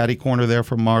 Catty corner there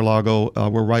from Mar-a-Lago.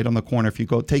 We're right on the corner. If you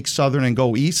take Southern and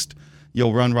go east,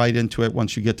 you'll run right into it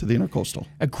once you get to the Intercoastal.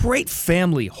 A great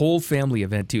whole family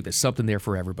event, too. There's something there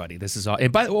for everybody. This is all.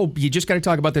 And you just got to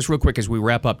talk about this real quick as we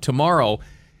wrap up. Tomorrow,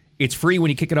 it's free when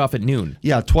you kick it off at noon.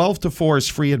 Yeah, 12 to 4 is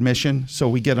free admission, so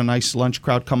we get a nice lunch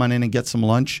crowd. Come on in and get some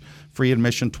lunch. Free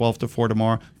admission, 12 to 4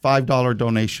 tomorrow. $5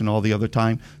 donation all the other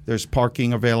time. There's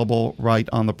parking available right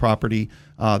on the property.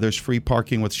 There's free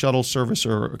parking with shuttle service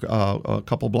or a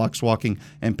couple blocks walking,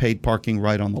 and paid parking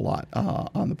right on the lot,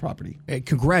 on the property. Hey,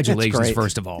 congratulations,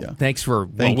 first of all. Yeah. Thanks for,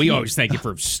 we always thank you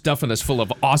for stuffing us full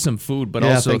of awesome food, but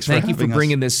also thank you for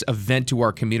bringing this event to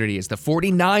our community. It's the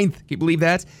 49th, can you believe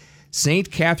that?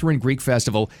 St. Catherine Greek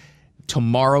Festival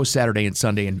tomorrow, Saturday, and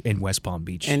Sunday in West Palm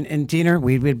Beach. And Diener,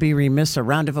 we would be remiss. A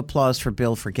round of applause for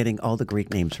Bill for getting all the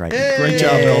Greek names right. Hey! Great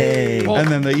job, Bill. And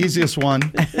then the easiest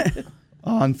one,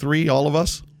 on 3, all of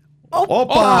us.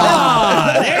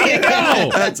 Opa! There you go.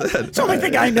 That's it. It's the only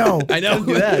thing I know. I know.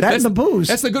 That's the booze.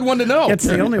 That's the good one to know. That's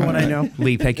the only one I know.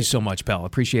 Lee, thank you so much, pal.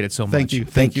 Appreciate it so much. Thank you.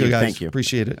 Thank you, guys. Thank you.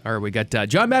 Appreciate it. All right, we got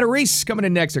John Matarese coming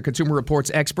in next, our Consumer Reports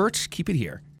expert. Keep it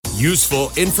here.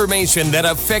 Useful information that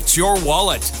affects your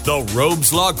wallet. The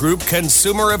Robes Law Group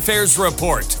Consumer Affairs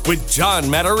Report with John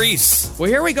Matarese. Well,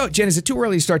 here we go. Jen, is it too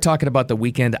early to start talking about the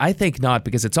weekend? I think not,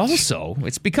 because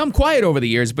it's become quiet over the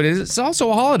years, but it's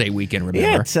also a holiday weekend, remember?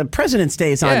 Yeah, it's President's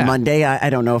Day is on Monday. I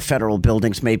don't know if federal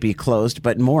buildings may be closed,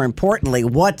 but more importantly,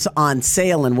 what's on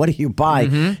sale and what do you buy?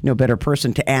 Mm-hmm. No better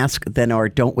person to ask than our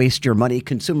Don't Waste Your Money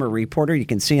consumer reporter. You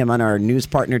can see him on our news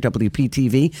partner,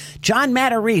 WPTV. John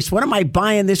Matarese, what am I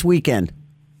buying this weekend?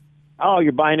 Oh,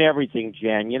 you're buying everything,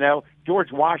 Jen. You know,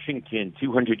 George Washington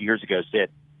 200 years ago said,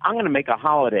 I'm going to make a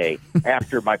holiday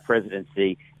after my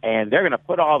presidency, and they're going to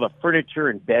put all the furniture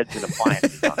and beds and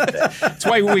appliances on sale. That's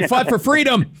why we fought for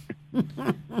freedom.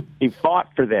 He fought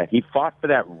for that. He fought for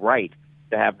that right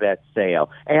to have that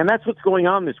sale. And that's what's going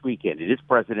on this weekend. It is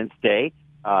President's Day,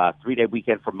 3-day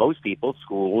weekend for most people,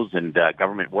 schools and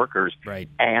government workers. Right.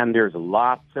 And there's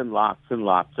lots and lots and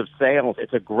lots of sales.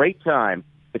 It's a great time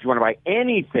if you want to buy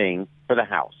anything for the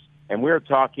house. And we're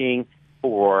talking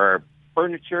for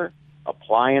furniture,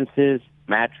 appliances,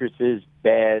 mattresses,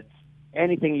 beds,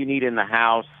 anything you need in the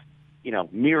house,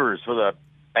 mirrors for the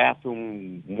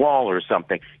bathroom wall or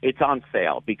something. It's on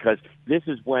sale because this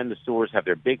is when the stores have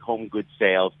their big home goods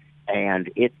sales,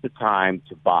 and it's the time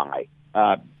to buy.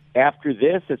 After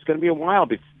this, it's going to be a while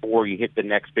before you hit the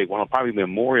next big one. It'll probably be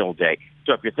Memorial Day.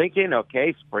 So if you're thinking,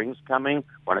 okay, spring's coming,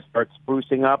 want to start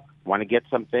sprucing up, want to get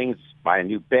some things, buy a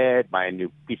new bed, buy a new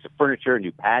piece of furniture, a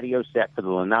new patio set for the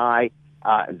lanai,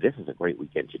 this is a great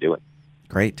weekend to do it.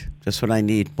 Great. Just what I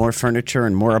need. More furniture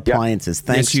and more appliances.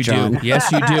 Yep. Thanks, John.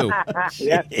 Yes, you do.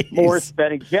 Yes, more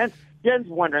spending. Jen's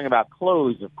wondering about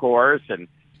clothes, of course, and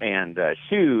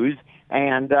shoes.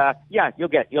 And,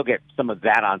 you'll get some of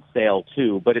that on sale,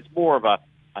 too. But it's more of a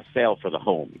sale for the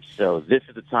home. So this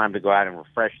is the time to go out and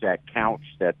refresh that couch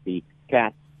that the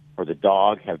cat or the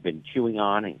dog have been chewing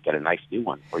on and get a nice new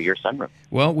one for your sunroom.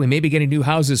 Well, we may be getting new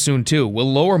houses soon, too.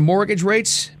 Will lower mortgage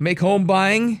rates make home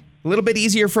buying a little bit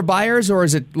easier for buyers, or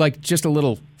is it like just a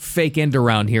little fake end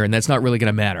around here and that's not really going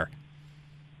to matter?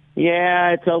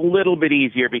 Yeah, it's a little bit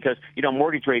easier because,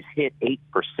 mortgage rates hit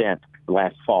 8%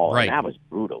 last fall. Right. And that was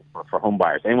brutal for home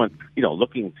buyers. Anyone,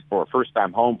 looking for a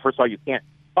first-time home, first of all, you can't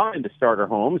find the starter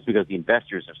homes because the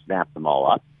investors have snapped them all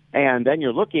up. And then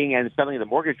you're looking and suddenly the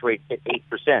mortgage rate hit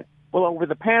 8%. Well, over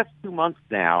the past 2 months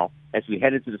now, as we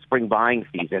head into the spring buying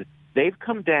season, they've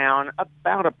come down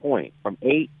about a point from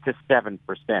 8 to 7%.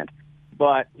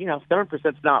 But, 7%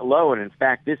 is not low. And in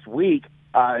fact, this week,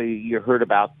 you heard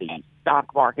about the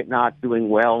stock market not doing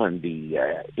well and the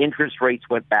interest rates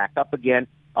went back up again,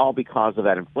 all because of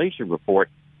that inflation report.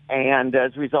 And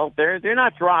as a result, they're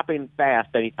not dropping fast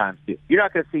anytime soon. You're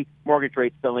not going to see mortgage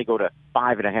rates suddenly go to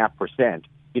 5.5%,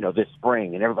 this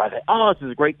spring. And everybody say, oh, this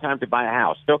is a great time to buy a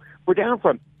house. So we're down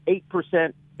from 8%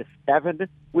 to 7%,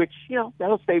 which,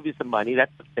 that'll save you some money.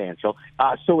 That's substantial.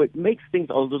 So it makes things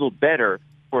a little better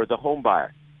for the home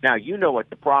buyer. Now, what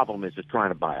the problem is trying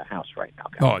to buy a house right now,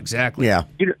 guys. Oh, exactly. Yeah.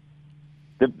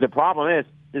 The problem is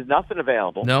there's nothing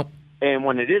available. Nope. And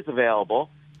when it is available,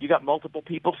 you got multiple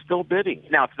people still bidding.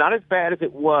 Now, it's not as bad as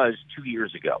it was 2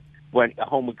 years ago when a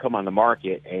home would come on the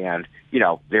market and,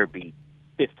 there'd be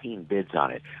 15 bids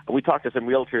on it. We talked to some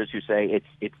realtors who say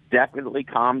it's definitely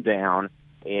calmed down.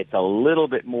 It's a little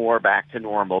bit more back to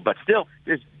normal, but still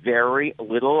there's very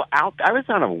little out. I was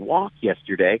on a walk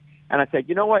yesterday, and I said,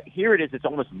 you know what? Here it is. It's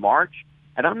almost March,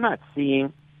 and I'm not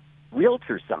seeing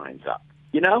realtor signs up,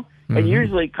 And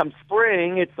usually come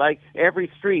spring, it's like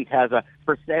every street has a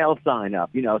for sale sign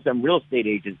up. Some real estate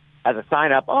agent has a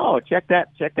sign up. Oh, check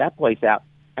that place out.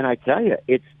 And I tell you,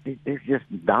 they're just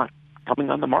not coming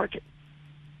on the market.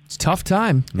 It's a tough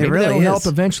time. Maybe really that'll is. help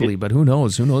eventually, but who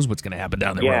knows? Who knows what's going to happen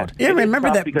down the road? Yeah, remember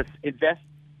that because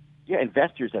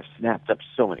investors have snapped up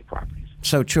so many properties.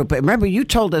 So true. But remember, you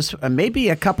told us maybe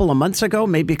a couple of months ago,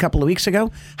 maybe a couple of weeks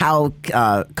ago, how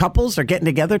couples are getting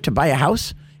together to buy a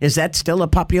house. Is that still a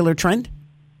popular trend?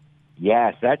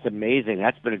 Yes, that's amazing.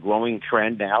 That's been a growing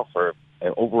trend now for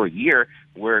over a year,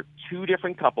 where two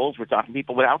different couples, we're talking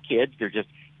people without kids, they're just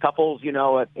couples,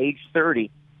 at age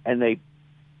 30, and they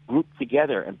group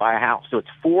together and buy a house. So it's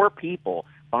 4 people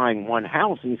buying one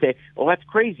house. And you say, well, that's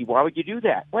crazy. Why would you do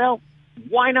that? Well,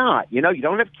 why not? You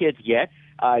don't have kids yet.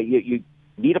 You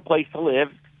need a place to live.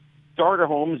 Starter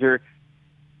homes are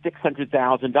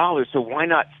 $600,000. So why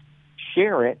not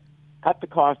share it, cut the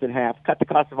cost in half, cut the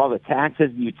cost of all the taxes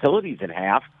and utilities in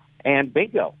half, and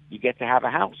bingo, you get to have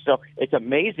a house. So it's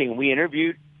amazing. We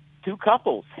interviewed 2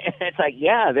 couples. It's like,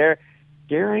 yeah, they're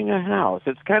sharing a house.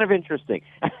 It's kind of interesting.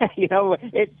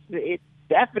 It's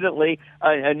definitely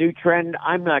a new trend.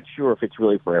 I'm not sure if it's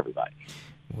really for everybody.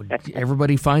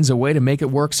 Everybody finds a way to make it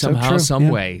work somehow, some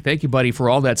way. Thank you, buddy, for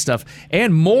all that stuff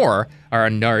and more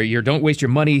on our your Don't Waste Your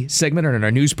Money segment on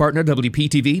our news partner,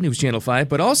 WPTV, News Channel 5,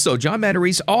 but also John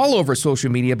Matarese all over social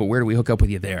media. But where do we hook up with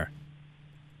you there?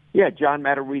 Yeah, John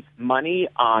Matarese Money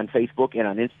on Facebook and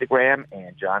on Instagram,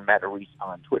 and John Matarese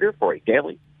on Twitter for a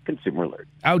daily consumer alert.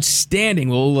 Outstanding.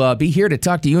 We'll be here to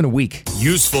talk to you in a week.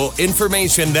 Useful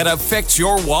information that affects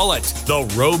your wallet. The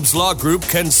Robes Law Group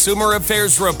Consumer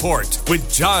Affairs Report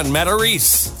with John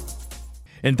Matarese.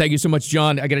 And thank you so much,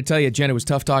 John. I got to tell you, Jen, it was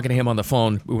tough talking to him on the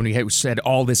phone when he said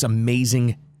all this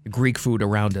amazing Greek food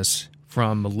around us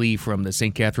from Lee from the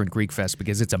St. Catherine Greek Fest,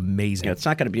 because it's amazing. Yeah, it's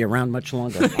not going to be around much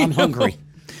longer. I'm hungry.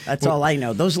 That's all I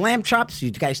know. Those lamb chops, you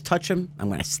guys touch them, I'm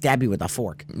going to stab you with a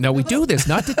fork. No, we do this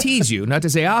not to tease you, not to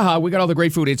say, we got all the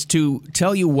great food. It's to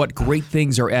tell you what great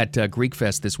things are at Greek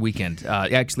Fest this weekend.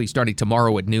 Actually, starting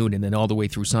tomorrow at noon and then all the way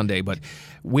through Sunday. But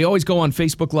we always go on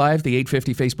Facebook Live, the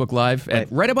 850 Facebook Live,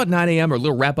 at right about 9 a.m. or a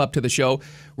little wrap up to the show.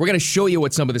 We're going to show you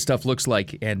what some of this stuff looks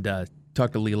like and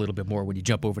talk to Lee a little bit more when you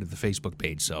jump over to the Facebook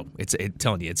page. So it's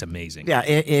telling you, it's amazing. Yeah,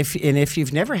 if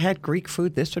you've never had Greek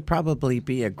food, this would probably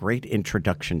be a great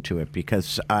introduction to it,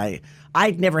 because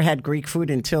I'd never had Greek food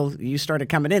until you started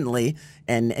coming in, Lee,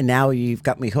 and now you've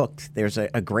got me hooked. There's a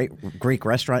great Greek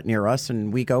restaurant near us,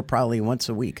 and we go probably once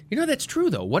a week. That's true,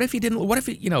 though. What if you didn't? What if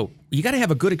you got to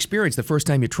have a good experience the first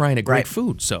time you're trying a Greek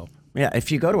food, so... Yeah,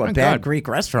 if you go to a bad Greek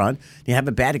restaurant, you have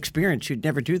a bad experience, you'd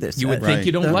never do this. You would think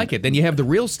you don't like it. Then you have the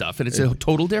real stuff, and it's a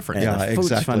total difference. Yeah, the food's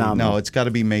exactly. phenomenal. No, it's got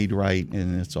to be made right,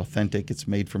 and it's authentic. It's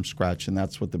made from scratch, and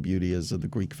that's what the beauty is of the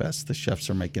Greek Fest. The chefs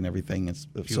are making everything,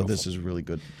 so this is really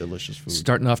good, delicious food.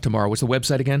 Starting off tomorrow. What's the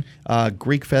website again?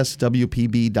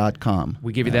 GreekFestWPB.com.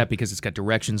 We give you that because it's got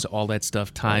directions, all that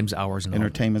stuff, times, hours, and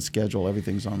entertainment schedule.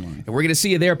 Everything's online. And we're going to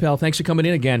see you there, pal. Thanks for coming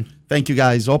in again. Thank you,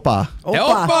 guys. Opa.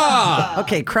 Opa.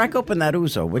 Okay, crack open that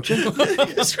ouzo, would you?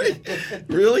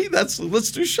 Really?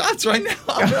 Let's do shots right now.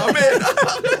 I'm in.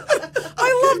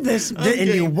 I love this. And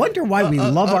you wonder why we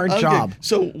love our job.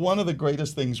 So one of the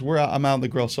greatest things, I'm out on the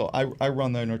grill, so I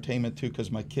run the entertainment too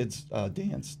because my kids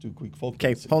dance, do Greek folk Okay,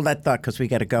 dance. hold that thought because we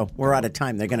got to go. We're out of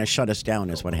time. They're going to shut us down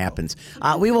is what happens.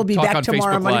 We will be Talk back on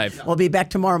tomorrow Facebook morning. Live. We'll be back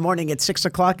tomorrow morning at 6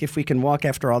 o'clock if we can walk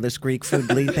after all this Greek food.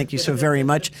 Lee, thank you so very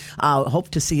much. Hope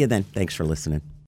to see you then. Thanks for listening.